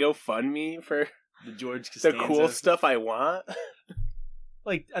start a GoFundMe for the George Costanza. The cool stuff I want.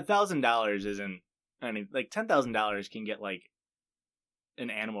 Like, $1,000 isn't any... Like, $10,000 can get, like,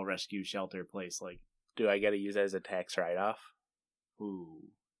 an animal rescue shelter place, like... Do I gotta use it as a tax write-off? Ooh.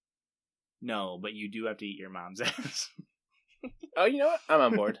 No, but you do have to eat your mom's ass. Oh, you know what? I'm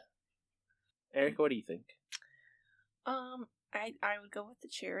on board. Erica, what do you think? I would go with the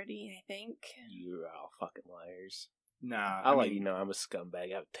charity, I think. You're all fucking liars. Nah. I'll let you know I'm a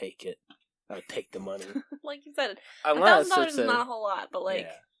scumbag. I would take it. I would take the money. Like you said, unless $1,000 it's is not a whole lot, but like...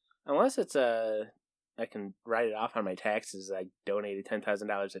 Yeah. Unless it's I can write it off on my taxes. I donated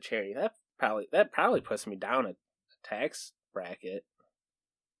 $10,000 to charity. That probably puts me down a tax bracket.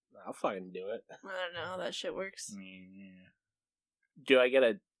 I'll fucking do it. I don't know how that shit works. Yeah. Do I get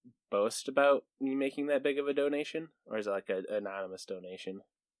a boast about me making that big of a donation? Or is it like an anonymous donation?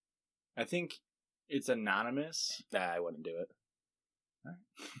 I think it's anonymous. Nah, I wouldn't do it.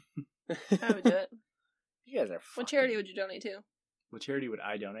 Right. I would do it. You guys are fucking... What charity would you donate to? What charity would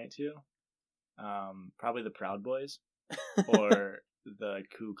I donate to? Probably the Proud Boys or the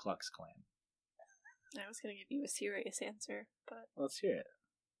Ku Klux Klan. I was going to give you a serious answer, but... Let's hear it.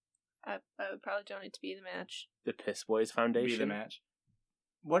 I would probably donate to Be the Match. The Piss Boys Foundation? Be the Match.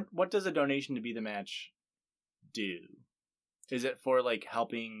 What does a donation to Be the Match do? Is it for, like,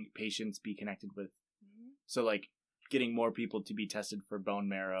 helping patients be connected with... Mm-hmm. So, like, getting more people to be tested for bone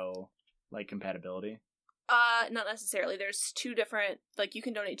marrow, like, compatibility? Not necessarily. There's two different... Like, you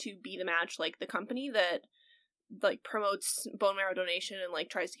can donate to Be the Match, like, the company that, like, promotes bone marrow donation and, like,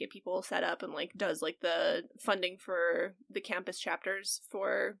 tries to get people set up and, like, does, like, the funding for the campus chapters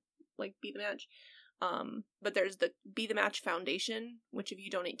for... like Be the Match. But there's the Be the Match Foundation, which if you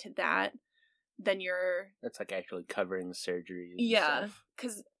donate to that, then you're... That's like actually covering the surgeries. Yeah,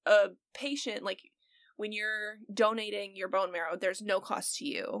 because a patient, like, when you're donating your bone marrow, there's no cost to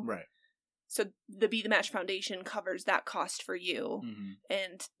you. Right. So the Be the Match Foundation covers that cost for you. Mm-hmm.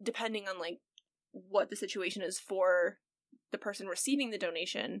 And depending on, like, what the situation is for the person receiving the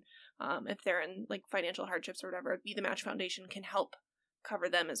donation, if they're in, like, financial hardships or whatever, Be the Match Foundation can help cover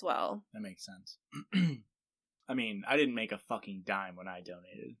them as well. That makes sense. I mean, I didn't make a fucking dime when I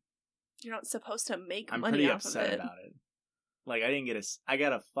donated. You're not supposed to make I'm money off of it. I'm pretty upset about it. Like, I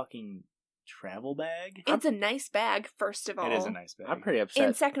got a fucking travel bag. It's a nice bag, first of all. It is a nice bag. I'm pretty upset.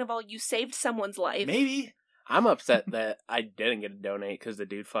 And second of all, you saved someone's life. Maybe. I'm upset that I didn't get to donate because the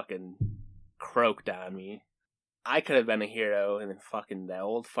dude fucking croaked on me. I could have been a hero and then fucking that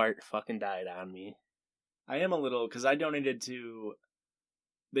old fart fucking died on me. I am a little, because I donated to...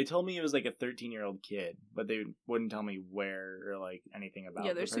 They told me it was like a 13-year-old kid, but they wouldn't tell me where or like anything about it.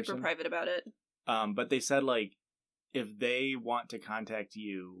 Yeah, they're super private about it. But they said, like, if they want to contact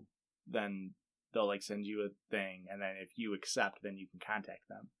you, then they'll like send you a thing, and then if you accept, then you can contact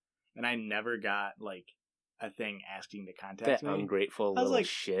them. And I never got like a thing asking to contact That me. ungrateful I was little like,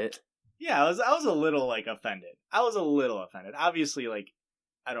 shit. Yeah, I was a little like offended. I was a little offended. Obviously, like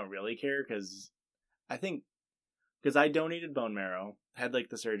I don't really care because I donated bone marrow, had like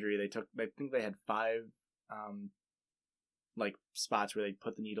the surgery. I think they had 5 like spots where they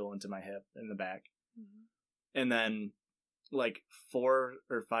put the needle into my hip in the back, and then like 4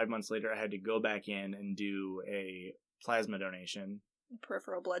 or 5 months later, I had to go back in and do a plasma donation,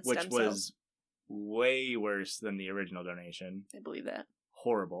 Peripheral blood stem which cells. was way worse than the original donation. I believe that.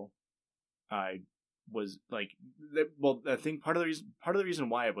 Horrible. I was like, I think part of the reason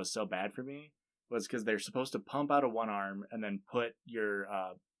why it was so bad for me was because they're supposed to pump out of one arm and then put your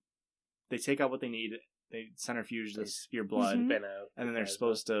they take out what they need, they centrifuge your blood, Spin out, and then they're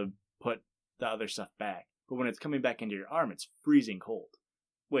supposed to put the other stuff back. But when it's coming back into your arm, it's freezing cold,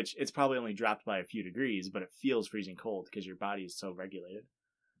 which it's probably only dropped by a few degrees, but it feels freezing cold because your body is so regulated.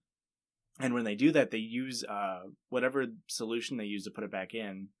 And when they do that, they use whatever solution they use to put it back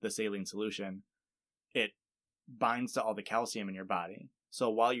in, the saline solution, it binds to all the calcium in your body. So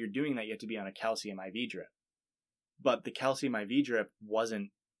while you're doing that, you have to be on a calcium IV drip. But the calcium IV drip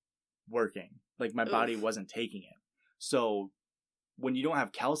wasn't working. Like my body wasn't taking it. So when you don't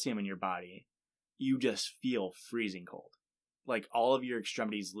have calcium in your body, you just feel freezing cold. Like all of your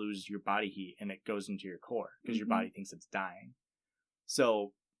extremities lose your body heat and it goes into your core because your body thinks it's dying.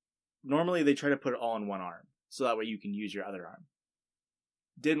 So normally they try to put it all in one arm so that way you can use your other arm.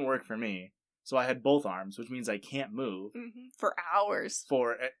 Didn't work for me. So I had both arms, which means I can't move. For hours.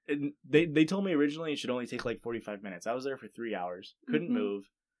 They told me originally it should only take like 45 minutes. I was there for 3 hours. Couldn't move.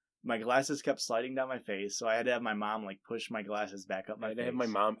 My glasses kept sliding down my face, so I had to have my mom like push my glasses back up my face. I had to have my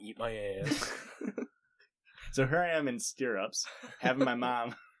mom eat my ass. So here I am in stirrups, having my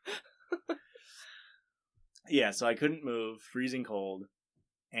mom. Yeah, so I couldn't move, freezing cold,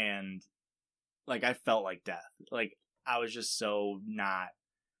 and like I felt like death. Like I was just so not.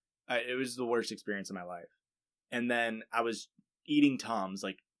 It was the worst experience of my life. And then I was eating Tums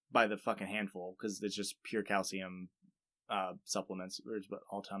like by the fucking handful because it's just pure calcium supplements, which is what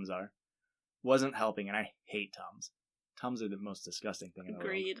all Tums are. Wasn't helping, and I hate Tums. Tums are the most disgusting thing in the world.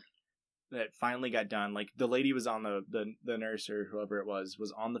 Agreed. That finally got done. Like the lady was on the nurse or whoever it was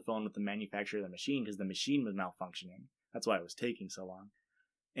on the phone with the manufacturer of the machine because the machine was malfunctioning. That's why it was taking so long.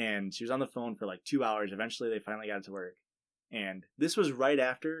 And she was on the phone for like 2 hours. Eventually, they finally got it to work. And this was right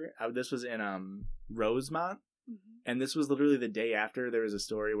after, this was in Rosemont, and this was literally the day after there was a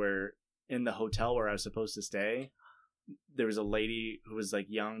story where in the hotel where I was supposed to stay, there was a lady who was like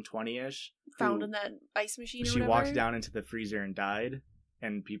young, 20-ish. Found in that ice machine or she whatever? walked down into the freezer and died,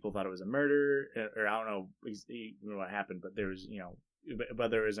 and people thought it was a murder, or I don't know what happened, but there was,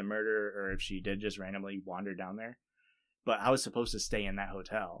 whether it was a murder or if she did just randomly wander down there. But I was supposed to stay in that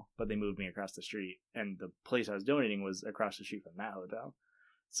hotel, but they moved me across the street. And the place I was donating was across the street from that hotel.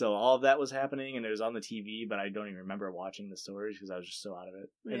 So all of that was happening, and it was on the TV, but I don't even remember watching the stories because I was just so out of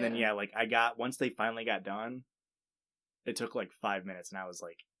it. Yeah. And then, like once they finally got done, it took like 5 minutes, and I was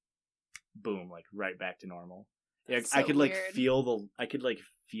like, boom, like right back to normal. Yeah, I could like feel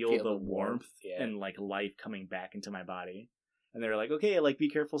the warmth and like life coming back into my body. And they were like, okay, like be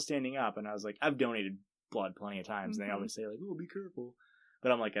careful standing up. And I was like, I've donated blood plenty of times, and they always say like, oh, be careful,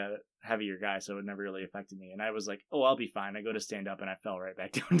 but I'm like a heavier guy, so it never really affected me. And I was like, oh, I'll be fine. I go to stand up and I fell right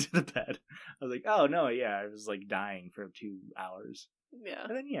back down to the bed. I was like, oh no, I was like dying for 2 hours. And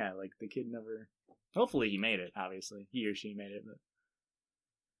then like the kid never, hopefully he made it, obviously he or she made it, but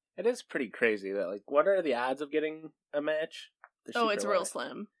it is pretty crazy that like, what are the odds of getting a match? It's real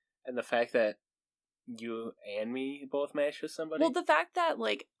slim. And the fact that you and me both matched with somebody? Well, the fact that,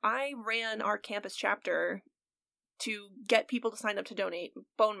 like, I ran our campus chapter to get people to sign up to donate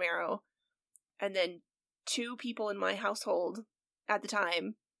bone marrow, and then 2 people in my household at the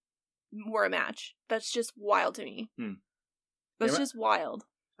time were a match. That's just wild to me. That's just wild.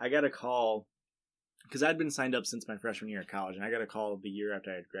 I got a call, because I'd been signed up since my freshman year of college, and I got a call the year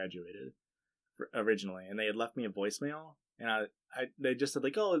after I had graduated, originally, and they had left me a voicemail, and they just said,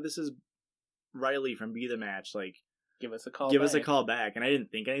 like, oh, this is Riley from Be The Match, like, give us a call back. And I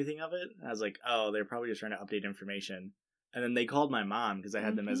didn't think anything of it. I was like, oh, they're probably just trying to update information. And then they called my mom because I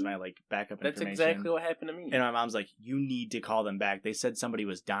had them as my like backup information. That's exactly what happened to me. And my mom's like, you need to call them back. They said somebody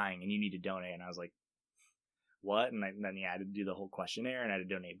was dying and you need to donate. And I was like, what? And then I had to do the whole questionnaire and I had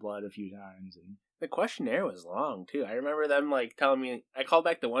to donate blood a few times. And the questionnaire was long too. I remember them like telling me, I called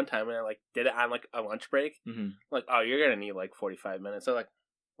back the one time and I like did it on like a lunch break. Like, oh, you're gonna need like 45 minutes. So like,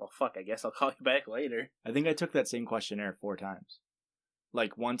 well, fuck, I guess I'll call you back later. I think I took that same questionnaire 4 times.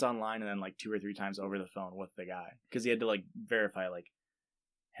 Like once online and then like 2 or 3 times over the phone with the guy. Because he had to like verify, like,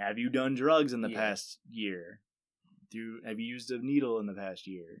 have you done drugs in the past year? Have you used a needle in the past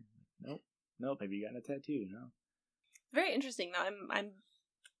year? Nope. Have you gotten a tattoo? No. Very interesting, though. I'm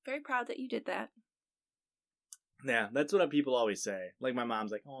very proud that you did that. Yeah, that's what people always say. Like, my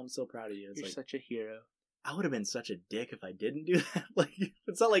mom's like, oh, I'm so proud of you. It's You're like, such a hero. I would have been such a dick if I didn't do that. Like,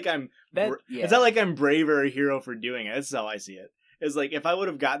 it's not like I'm Yeah. it's not like I'm brave or a hero for doing it. That's how I see it. It's like, if I would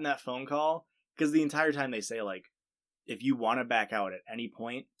have gotten that phone call, because the entire time they say, like, if you want to back out at any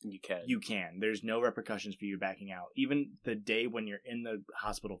point, you can. There's no repercussions for you backing out. Even the day when you're in the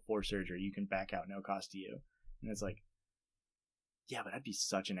hospital for surgery, you can back out, no cost to you. And it's like, yeah, but I'd be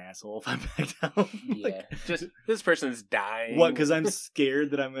such an asshole if I backed out. Yeah, just this person's dying. What? Because I'm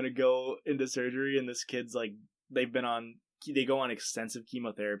scared that I'm gonna go into surgery, and this kid's like, they go on extensive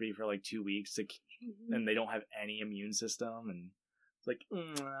chemotherapy for like 2 weeks, and they don't have any immune system, and it's like,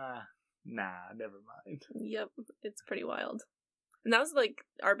 nah, never mind. Yep, it's pretty wild. And that was like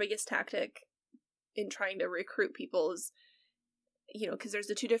our biggest tactic in trying to recruit people is, because there's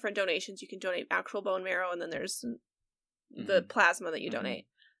the 2 different donations. You can donate actual bone marrow, and then there's the plasma that you donate.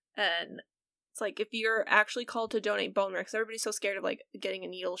 And it's like, if you're actually called to donate bone marrow, because everybody's so scared of like getting a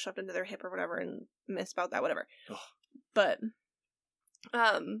needle shoved into their hip or whatever, and miss about that, whatever. Ugh. But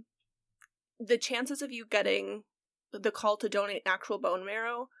the chances of you getting the call to donate actual bone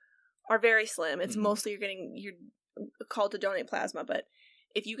marrow are very slim. It's mostly you're called to donate plasma. But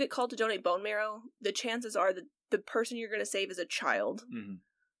if you get called to donate bone marrow, the chances are that the person you're going to save is a child.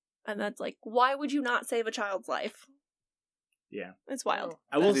 And that's like, why would you not save a child's life? Yeah, it's wild.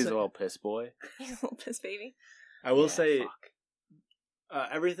 I will He's say, a little piss boy. He's a little piss baby. I will say,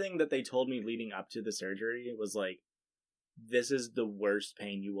 everything that they told me leading up to the surgery was like, this is the worst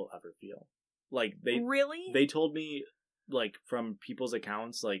pain you will ever feel. Like, they told me, like, from people's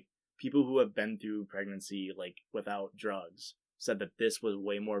accounts, like, people who have been through pregnancy, like, without drugs, said that this was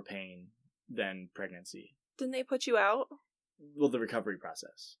way more pain than pregnancy. Didn't they put you out? Well, the recovery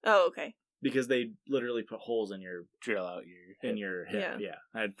process. Oh, okay. Because they literally put holes in your... Drill out your hip. Yeah.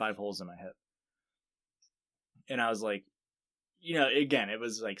 I had 5 holes in my hip. And I was like, again, it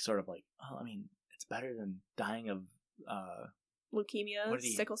was like, sort of like, oh, I mean, it's better than dying of... leukemia,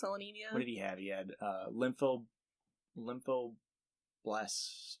 sickle cell anemia. What did he have? He had lymphoblast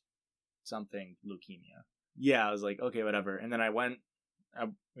something leukemia. Yeah, I was like, okay, whatever. And then I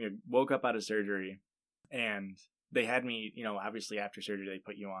woke up out of surgery, and they had me, obviously after surgery they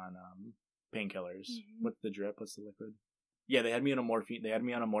put you on painkillers. What's the drip? What's the liquid? Yeah, they had me on a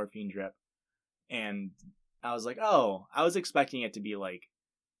morphine drip, and I was like, oh, I was expecting it to be like,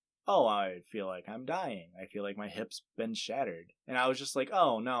 oh, I feel like I'm dying. I feel like my hip's been shattered. And I was just like,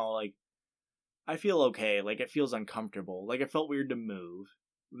 oh, no, like, I feel okay. Like, it feels uncomfortable. Like, it felt weird to move.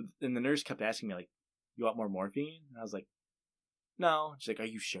 And the nurse kept asking me, like, you want more morphine? And I was like, no. She's like, are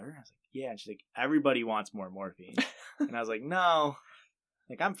you sure? I was like, yeah. And she's like, everybody wants more morphine. And I was like, no.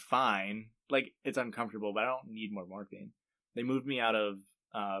 Like, I'm fine. Like, it's uncomfortable, but I don't need more morphine. They moved me out of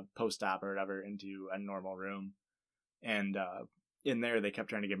post-op or whatever into a normal room. And, in there, they kept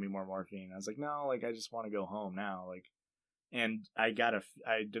trying to give me more morphine. I was like, no, like, I just want to go home now. Like, and I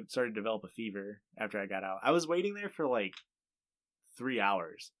started to develop a fever after I got out. I was waiting there for like 3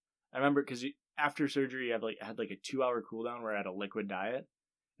 hours. I remember because after surgery, I had like a 2-hour cool down where I had a liquid diet,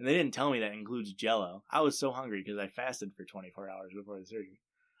 and they didn't tell me that includes Jell-O. I was so hungry because I fasted for 24 hours before the surgery.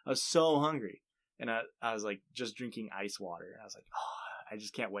 I was so hungry, and I was like just drinking ice water. I was like, oh, I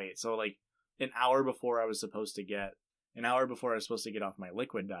just can't wait. So like an hour before I was supposed to get off my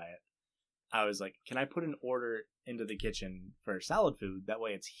liquid diet, I was like, can I put an order into the kitchen for salad food? That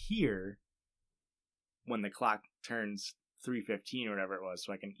way it's here when the clock turns 3:15 or whatever it was,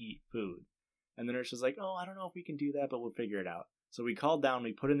 so I can eat food. And the nurse was like, oh, I don't know if we can do that, but we'll figure it out. So we called down,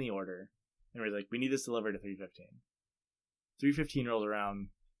 we put in the order, and we were like, we need this delivered at 3:15. 3:15 rolls around,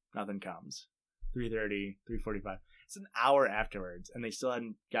 nothing comes. 3:30, 3:45. It's an hour afterwards, and they still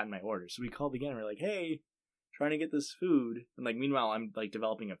hadn't gotten my order. So we called again, and we were like, hey, trying to get this food, and like meanwhile I'm like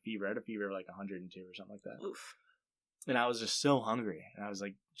developing a fever. I had a fever of like 102 or something like that. Oof. And I was just so hungry, and I was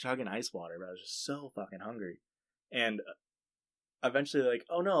like chugging ice water, but I was just so fucking hungry. And eventually, like,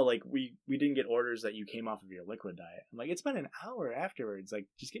 oh no, like we didn't get orders that you came off of your liquid diet. I'm like, it's been an hour afterwards. Like,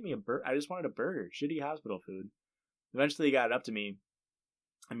 just get me a burger. I just wanted a burger. Shitty hospital food. Eventually, he got it up to me.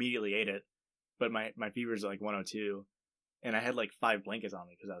 Immediately ate it, but my fever's like 102, and I had like 5 blankets on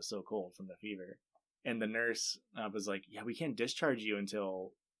me because I was so cold from the fever. And the nurse was like, yeah, we can't discharge you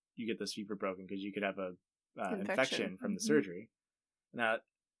until you get this fever broken because you could have a infection from the surgery. Now,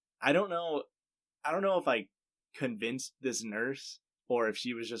 I don't know if I convinced this nurse or if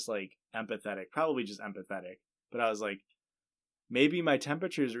she was just like empathetic, probably just empathetic. But I was like, maybe my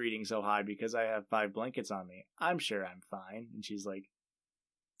temperature is reading so high because I have 5 blankets on me. I'm sure I'm fine. And she's like,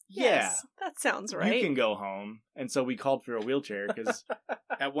 Yes, that sounds right. You can go home. And so we called for a wheelchair because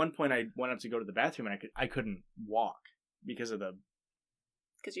at one point I went up to go to the bathroom and I couldn't walk because of the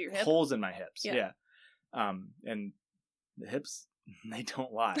your hip? holes in my hips. Yeah. And the hips, they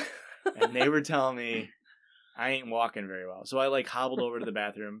don't lie. And they were telling me I ain't walking very well. So I like hobbled over to the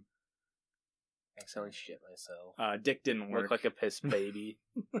bathroom. I accidentally shit myself. Dick didn't work. Looked like a piss baby.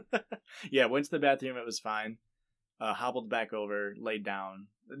 Yeah, went to the bathroom. It was fine. Hobbled back over, laid down.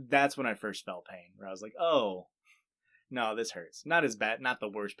 That's when I first felt pain, where I was like, oh, no, this hurts. Not as bad, not the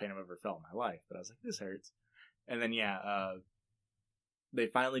worst pain I've ever felt in my life, but I was like, this hurts. And then, they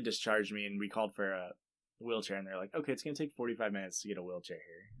finally discharged me, and we called for a wheelchair, and they're like, okay, it's going to take 45 minutes to get a wheelchair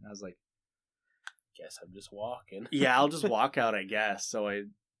here. And I was like, guess I'm just walking. Yeah, I'll just walk out, I guess. So I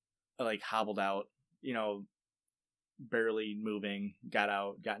like hobbled out, barely moving, got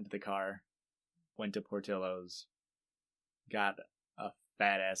out, got into the car, went to Portillo's, got a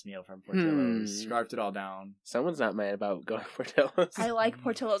fat ass meal from Portillo's, scarfed it all down. Someone's not mad about going to Portillo's. I like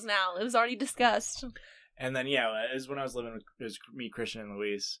Portillo's now. It was already discussed. And then, it was when I was living with, it was me, Christian, and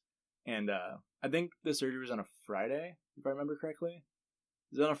Luis. And I think the surgery was on a Friday, if I remember correctly.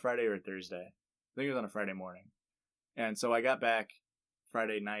 It was on a Friday or a Thursday. I think it was on a Friday morning. And so I got back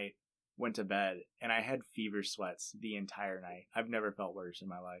Friday night, went to bed, and I had fever sweats the entire night. I've never felt worse in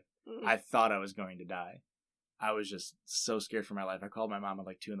my life. I thought I was going to die. I was just so scared for my life. I called my mom at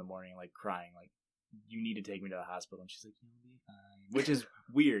like 2 a.m, like crying, like, you need to take me to the hospital. And she's like, you'll be fine. Which is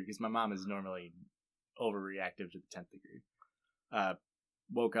weird because my mom is normally overreactive to the 10th degree.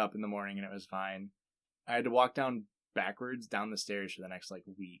 Woke up in the morning and it was fine. I had to walk backwards down the stairs for the next like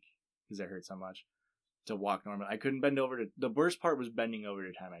week because it hurt so much to walk normal. I couldn't bend over the worst part was bending over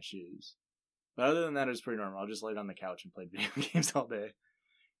to tie my shoes. But other than that, it was pretty normal. I just laid on the couch and played video games all day.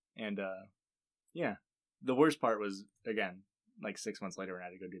 And, the worst part was, again, like 6 months later when I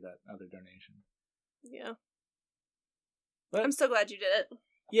had to go do that other donation. Yeah. But, I'm so glad you did it.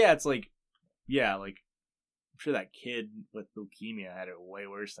 Yeah, it's like, I'm sure that kid with leukemia had it way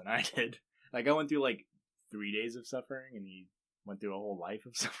worse than I did. Like, I went through like 3 days of suffering, and he went through a whole life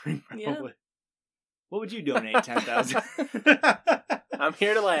of suffering, probably. Yeah. What would you donate $10,000? I'm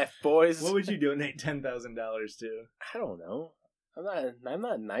here to laugh, boys. What would you donate $10,000 to? I don't know. I'm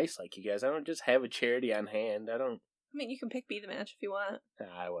not nice like you guys. I don't just have a charity on hand. I mean, you can pick Be the Match if you want.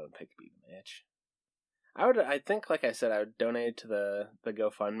 I wouldn't pick Be the Match. I think, like I said, I would donate to the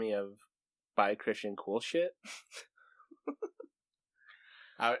GoFundMe of Buy Christian Cool Shit.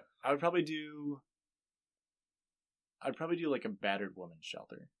 I would probably do like a battered women's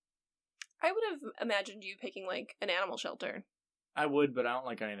shelter. I would have imagined you picking like an animal shelter. I would, but I don't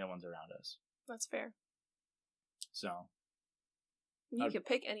like any of the ones around us. That's fair. So. You can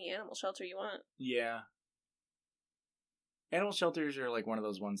pick any animal shelter you want. Yeah. Animal shelters are like one of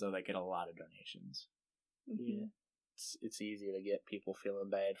those ones though that get a lot of donations. Mm-hmm. Yeah. It's easy to get people feeling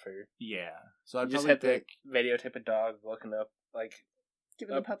bad for. Yeah. So I'd just probably have to videotape a dog looking up, like,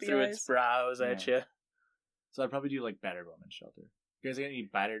 giving the puppy through eyes. Its brows at you. So I'd probably do like battered women's shelter. You guys got any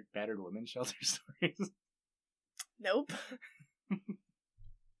battered women's shelter stories? Nope.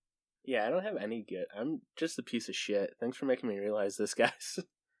 Yeah, I don't have any good. I'm just a piece of shit. Thanks for making me realize this, guys.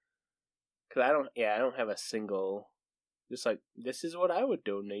 Because I don't have a single, just like, this is what I would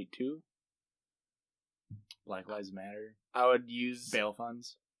donate to. Black Lives Matter. I would use bail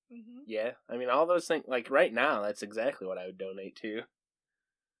funds. Mm-hmm. Yeah, I mean, all those things, like right now, that's exactly what I would donate to.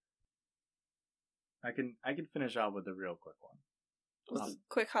 I can finish off with a real quick one.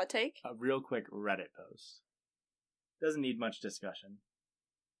 Quick hot take? A real quick Reddit post. Doesn't need much discussion.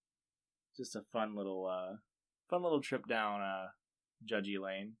 Just a fun little trip down Judgy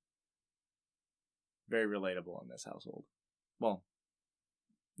Lane. Very relatable in this household. Well,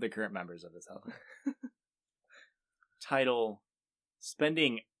 the current members of this household. Title: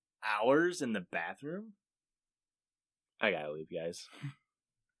 Spending hours in the bathroom? I gotta leave, guys.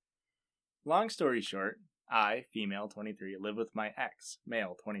 Long story short, I, female 23, live with my ex,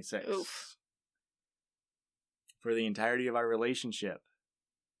 male 26. Oof. For the entirety of our relationship,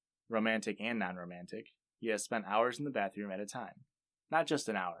 romantic and non-romantic, he has spent hours in the bathroom at a time. Not just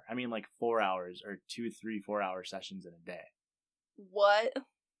an hour. I mean like 4 hours or 2, 3, 4 hour sessions in a day. What?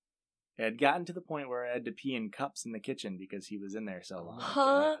 It had gotten to the point where I had to pee in cups in the kitchen because he was in there so long.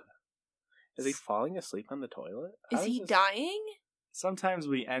 Huh? Is he falling asleep on the toilet? Is he dying? Sometimes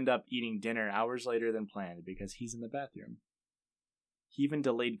we end up eating dinner hours later than planned because he's in the bathroom. He even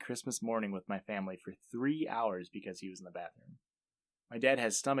delayed Christmas morning with my family for 3 hours because he was in the bathroom. My dad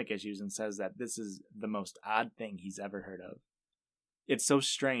has stomach issues and says that this is the most odd thing he's ever heard of. It's so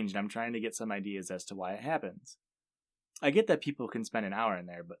strange, and I'm trying to get some ideas as to why it happens. I get that people can spend an hour in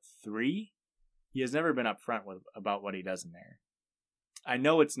there, but 3? He has never been upfront about what he does in there. I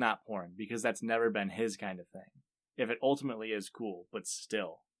know it's not porn, because that's never been his kind of thing. If it ultimately is, cool, but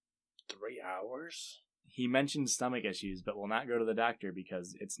still. 3 hours? He mentioned stomach issues, but will not go to the doctor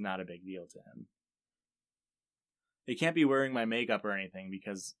because it's not a big deal to him. They can't be wearing my makeup or anything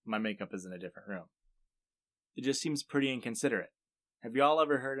because my makeup is in a different room. It just seems pretty inconsiderate. Have y'all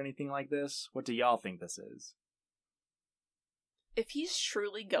ever heard anything like this? What do y'all think this is? If he's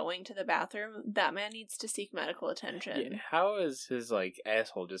truly going to the bathroom, that man needs to seek medical attention. Yeah, how is his,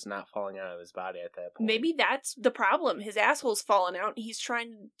 asshole just not falling out of his body at that point? Maybe that's the problem. His asshole's falling out, and he's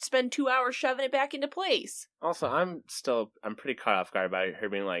trying to spend 2 hours shoving it back into place. Also, I'm pretty caught off guard by her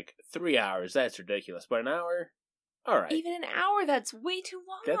being 3 hours, that's ridiculous. But an hour? Alright. Even an hour, that's way too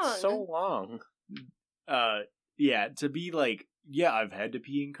long. That's so long. Yeah, to be I've had to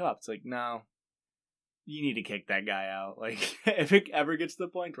pee in cups. No. You need to kick that guy out. If it ever gets to the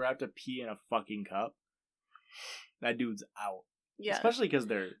point where I have to pee in a fucking cup, that dude's out. Yeah. Especially because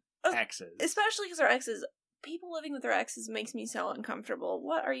they're exes. Especially because they're exes. People living with their exes makes me so uncomfortable.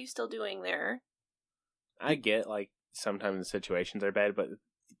 What are you still doing there? I get, sometimes the situations are bad, but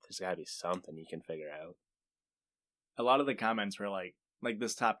there's gotta be something you can figure out. A lot of the comments were like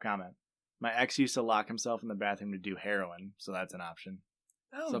this top comment. My ex used to lock himself in the bathroom to do heroin, so that's an option.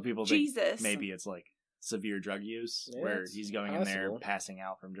 Oh, so people Jesus. think maybe it's severe drug use, where he's going in there passing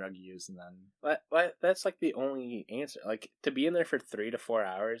out from drug use, and then... That's the only answer. To be in there for 3 to 4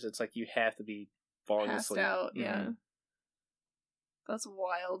 hours, it's you have to be falling Passed asleep. out, yeah. That's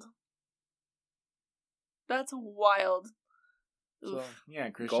wild. That's wild. So,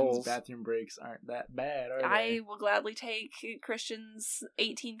 yeah, Christian's bathroom breaks aren't that bad, are they? I will gladly take Christian's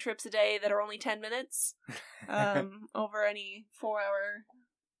 18 trips a day that are only 10 minutes over any 4-hour.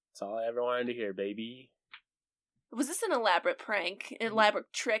 That's all I ever wanted to hear, baby. Was this an elaborate prank? An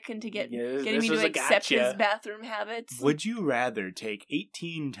elaborate trick into getting me to accept gotcha. his bathroom habits? Would you rather take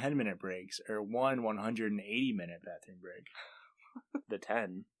 18 10-minute breaks or one 180-minute bathroom break? The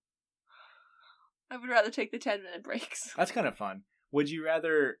 10. I would rather take the 10-minute breaks. That's kind of fun. Would you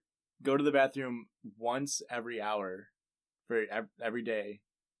rather go to the bathroom once every hour for every day?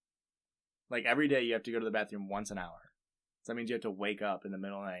 Every day you have to go to the bathroom once an hour. So that means you have to wake up in the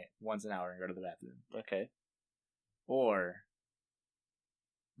middle of the night once an hour and go to the bathroom. Okay. Or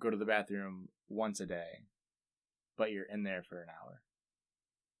go to the bathroom once a day, but you're in there for an hour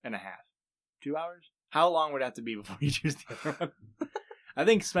and a half. 2 hours? How long would it have to be before you choose the other one? I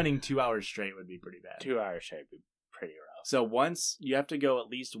think spending 2 hours straight would be pretty bad. 2 hours straight would be pretty rough. So you have to go at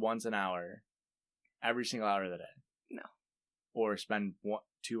least once an hour, every single hour of the day. No. Or spend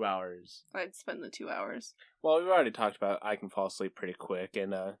 2 hours. I'd spend the 2 hours. Well, we've already talked about I can fall asleep pretty quick,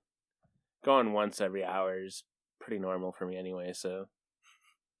 and going once every hour is pretty normal for me anyway, so.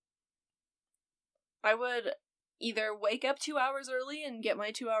 I would either wake up 2 hours early and get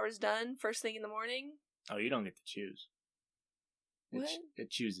my 2 hours done first thing in the morning. Oh, you don't get to choose. What? It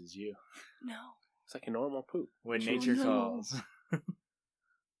chooses you. No. It's like a normal poop. When nature calls.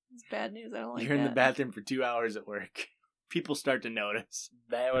 It's bad news. I don't like You're that. in the bathroom for 2 hours at work. People start to notice.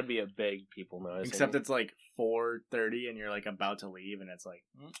 That would be a big people notice. Except it's 4:30 and you're about to leave and it's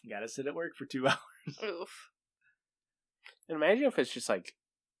gotta sit at work for 2 hours. Oof. And imagine if it's just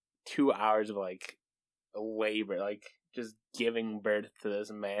 2 hours of labor, just giving birth to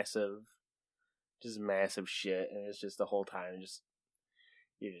this massive shit, and it's just the whole time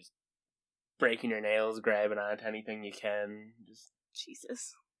you're just breaking your nails, grabbing onto anything you can, just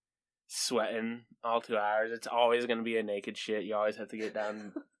Jesus. Sweating all 2 hours. It's always going to be a naked shit. You always have to get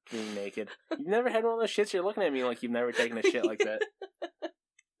down being naked. You've never had one of those shits? You're looking at me like you've never taken a shit like that.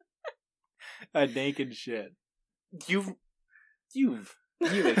 A naked shit. You've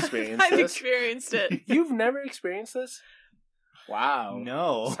experienced I've this. experienced it. You've never experienced this? Wow.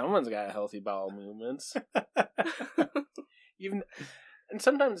 No. Someone's got healthy bowel movements. And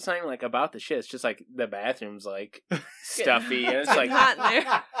sometimes it's not even about the shit. It's just the bathroom's stuffy, and it's hot in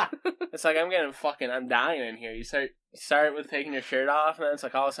there. It's I'm dying in here. You start with taking your shirt off, and then it's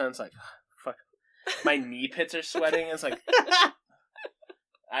all of a sudden it's fuck, my knee pits are sweating. It's I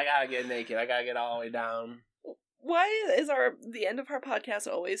gotta get naked. I gotta get all the way down. Why is the end of our podcast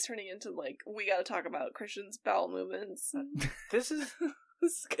always turning into we gotta talk about Christian's bowel movements? This is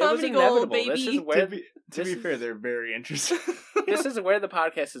comedy gold, baby. This is where, to be fair, they're very interesting. This is where the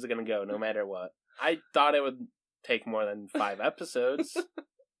podcast is going to go, no matter what. I thought it would take more than 5 episodes,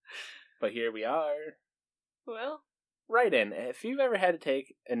 but here we are. Well, Right in. If you've ever had to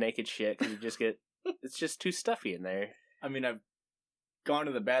take a naked shit because you just get, it's just too stuffy in there. I mean, I've gone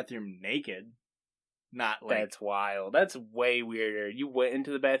to the bathroom naked. Not like... That's wild. That's way weirder. You went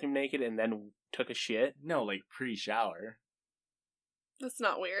into the bathroom naked and then took a shit? No, like pre-shower. That's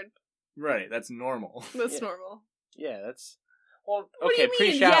not weird. Right, that's normal. That's normal. Yeah, that's... Well, What okay, do you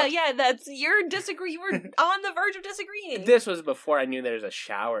mean? pre-shower. Yeah, that's... You were on the verge of disagreeing. This was before I knew there was a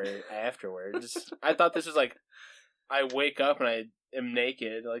shower afterwards. I thought this was like, I wake up and I am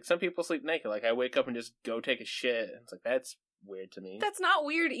naked. Like, some people sleep naked. Like, I wake up and just go take a shit. It's like, that's weird to me. That's not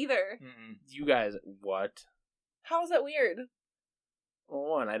weird either. Mm-mm. You guys, what? How is that weird? Well,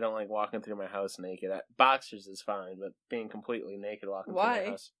 one, I don't like walking through my house naked. Boxers is fine, but being completely naked walking through Why? my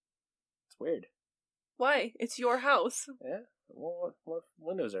house, it's weird. Why? It's your house. Yeah. Well, what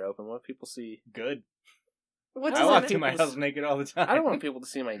windows are open? What people see? Good. What I does walk that to mean? my house naked all the time. I don't want people to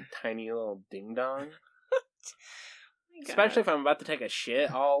see my tiny little ding dong. God. Especially if I'm about to take a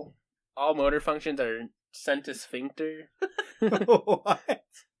shit. All motor functions are sent to sphincter. What?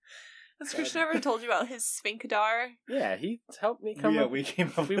 Has Christian ever told you about his sphincter? Yeah, he helped me come Yeah, up. we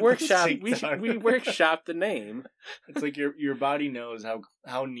came up We with workshopped. the same We workshopped the name. It's like your body knows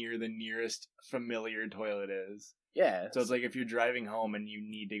how near the nearest familiar toilet is. Yeah. So it's like if you're driving home and you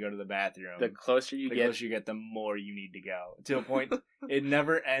need to go to the bathroom, The closer you the get, closer you get, the more you need to go. To a point, it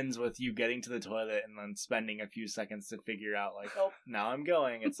never ends with you getting to the toilet and then spending a few seconds to figure out, like, oh, now I'm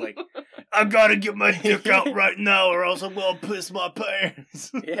going. It's like, I gotta get my dick out right now or else I'm gonna piss my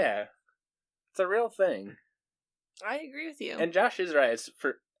pants. yeah, it's a real thing. I agree with you. And Josh is right. It's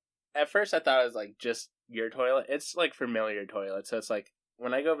at first I thought it was like just your toilet. It's like familiar toilet. So it's like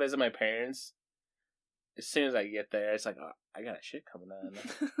when I go visit my parents, as soon as I get there, it's like, oh, I got a shit coming on.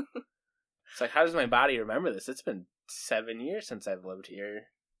 It's like, how does my body remember this? It's been 7 years since I've lived here.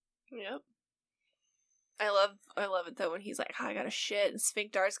 Yep. I love it though when he's like, oh, I got a shit and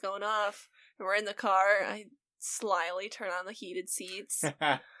sphincter's going off and we're in the car. I slyly turn on the heated seats.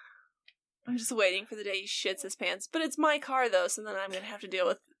 I'm just waiting for the day he shits his pants. But it's my car though, so then I'm gonna have to deal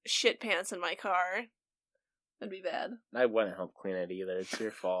with shit pants in my car. That'd be bad. I wouldn't help clean it either. It's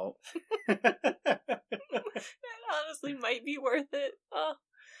your fault. That honestly might be worth it. Oh,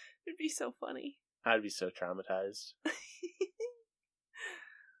 it'd be so funny. I'd be so traumatized.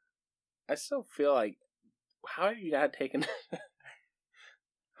 I still feel like, how have you not taken...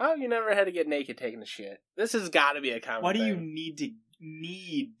 How have you never had to get naked taking a shit? This has got to be a common Why do thing. you need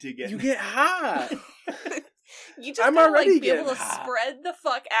to get... You get hot. You just I'm gotta already be able to getting hot. spread the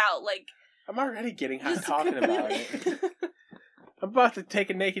fuck out. Like, I'm already getting hot just talking about completely- it. I'm about to take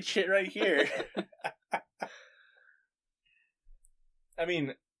a naked shit right here. I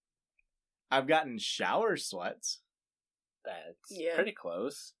mean, I've gotten shower sweats. That's Yeah. pretty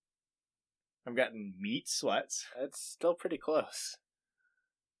close. I've gotten meat sweats. That's still pretty close.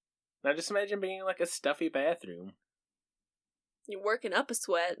 Now just imagine being in like a stuffy bathroom. You're working up a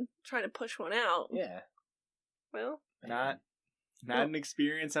sweat, trying to push one out. Yeah. Well, Not an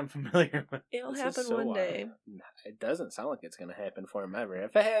experience I'm familiar with. it'll This is happen so one wild. day. It doesn't sound like it's going to happen for him ever.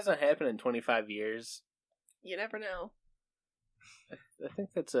 If it hasn't happened in 25 years, You never know. I think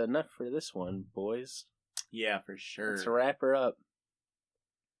that's enough for this one, boys. Yeah, for sure. Let's wrap her up.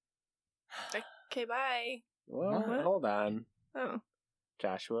 Okay, bye. Well, What? hold on, Oh.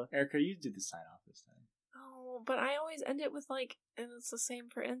 Joshua. Erica, you do the sign off this time. Oh, but I always end it with like, and it's the same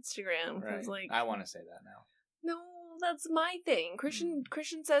for Instagram. Right. Cause like, I want to say that now. no, that's my thing. Christian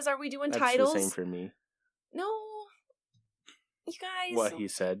says, "Are we doing That's titles?" the same for me. No, you guys. What he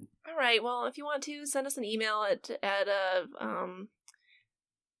said. All right. Well, if you want to send us an email at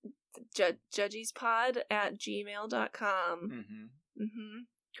judgiespod@gmail.com. Mm-hmm.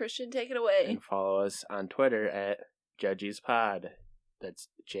 Christian, take it away. And follow us on Twitter at JudgiesPod. That's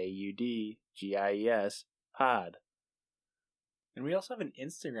JUDGIES Pod. And we also have an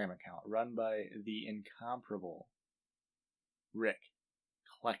Instagram account run by the incomparable Rick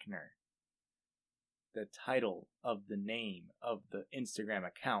Kleckner. The title of the name of the Instagram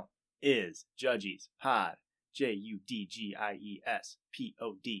account is Judgies Pod. JUDGIESPOD.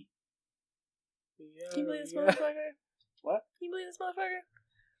 Can you believe this motherfucker? What? Can you believe this motherfucker?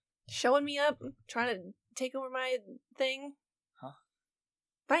 Showing me up, trying to take over my thing. Huh?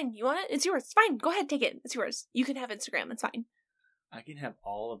 Fine, you want it? It's yours. It's fine. Go ahead, take it. It's yours. You can have Instagram. It's fine. I can have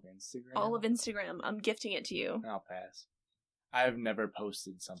all of Instagram. All of Instagram. I'm gifting it to you. I'll pass. I have never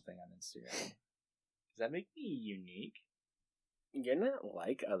posted something on Instagram. Does that make me unique? You're not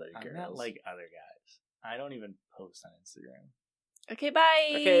like other girls. I'm not like other guys. I don't even post on Instagram. Okay, bye.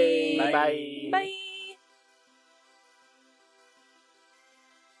 Okay, Bye. bye. Bye.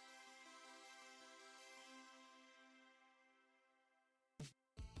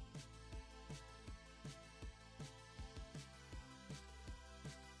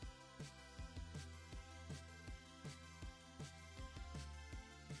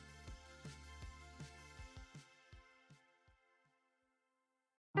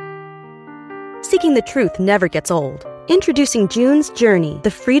 seeking the truth never gets old. Introducing June's Journey, the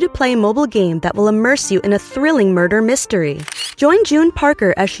free-to-play mobile game that will immerse you in a thrilling murder mystery. Join June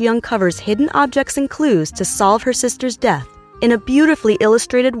Parker as she uncovers hidden objects and clues to solve her sister's death in a beautifully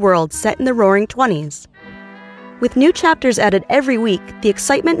illustrated world set in the Roaring '20s. With new chapters added every week, the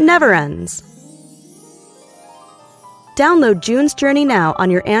excitement never ends. Download June's Journey now on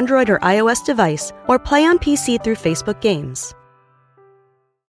your Android or iOS device, or play on PC through Facebook Games.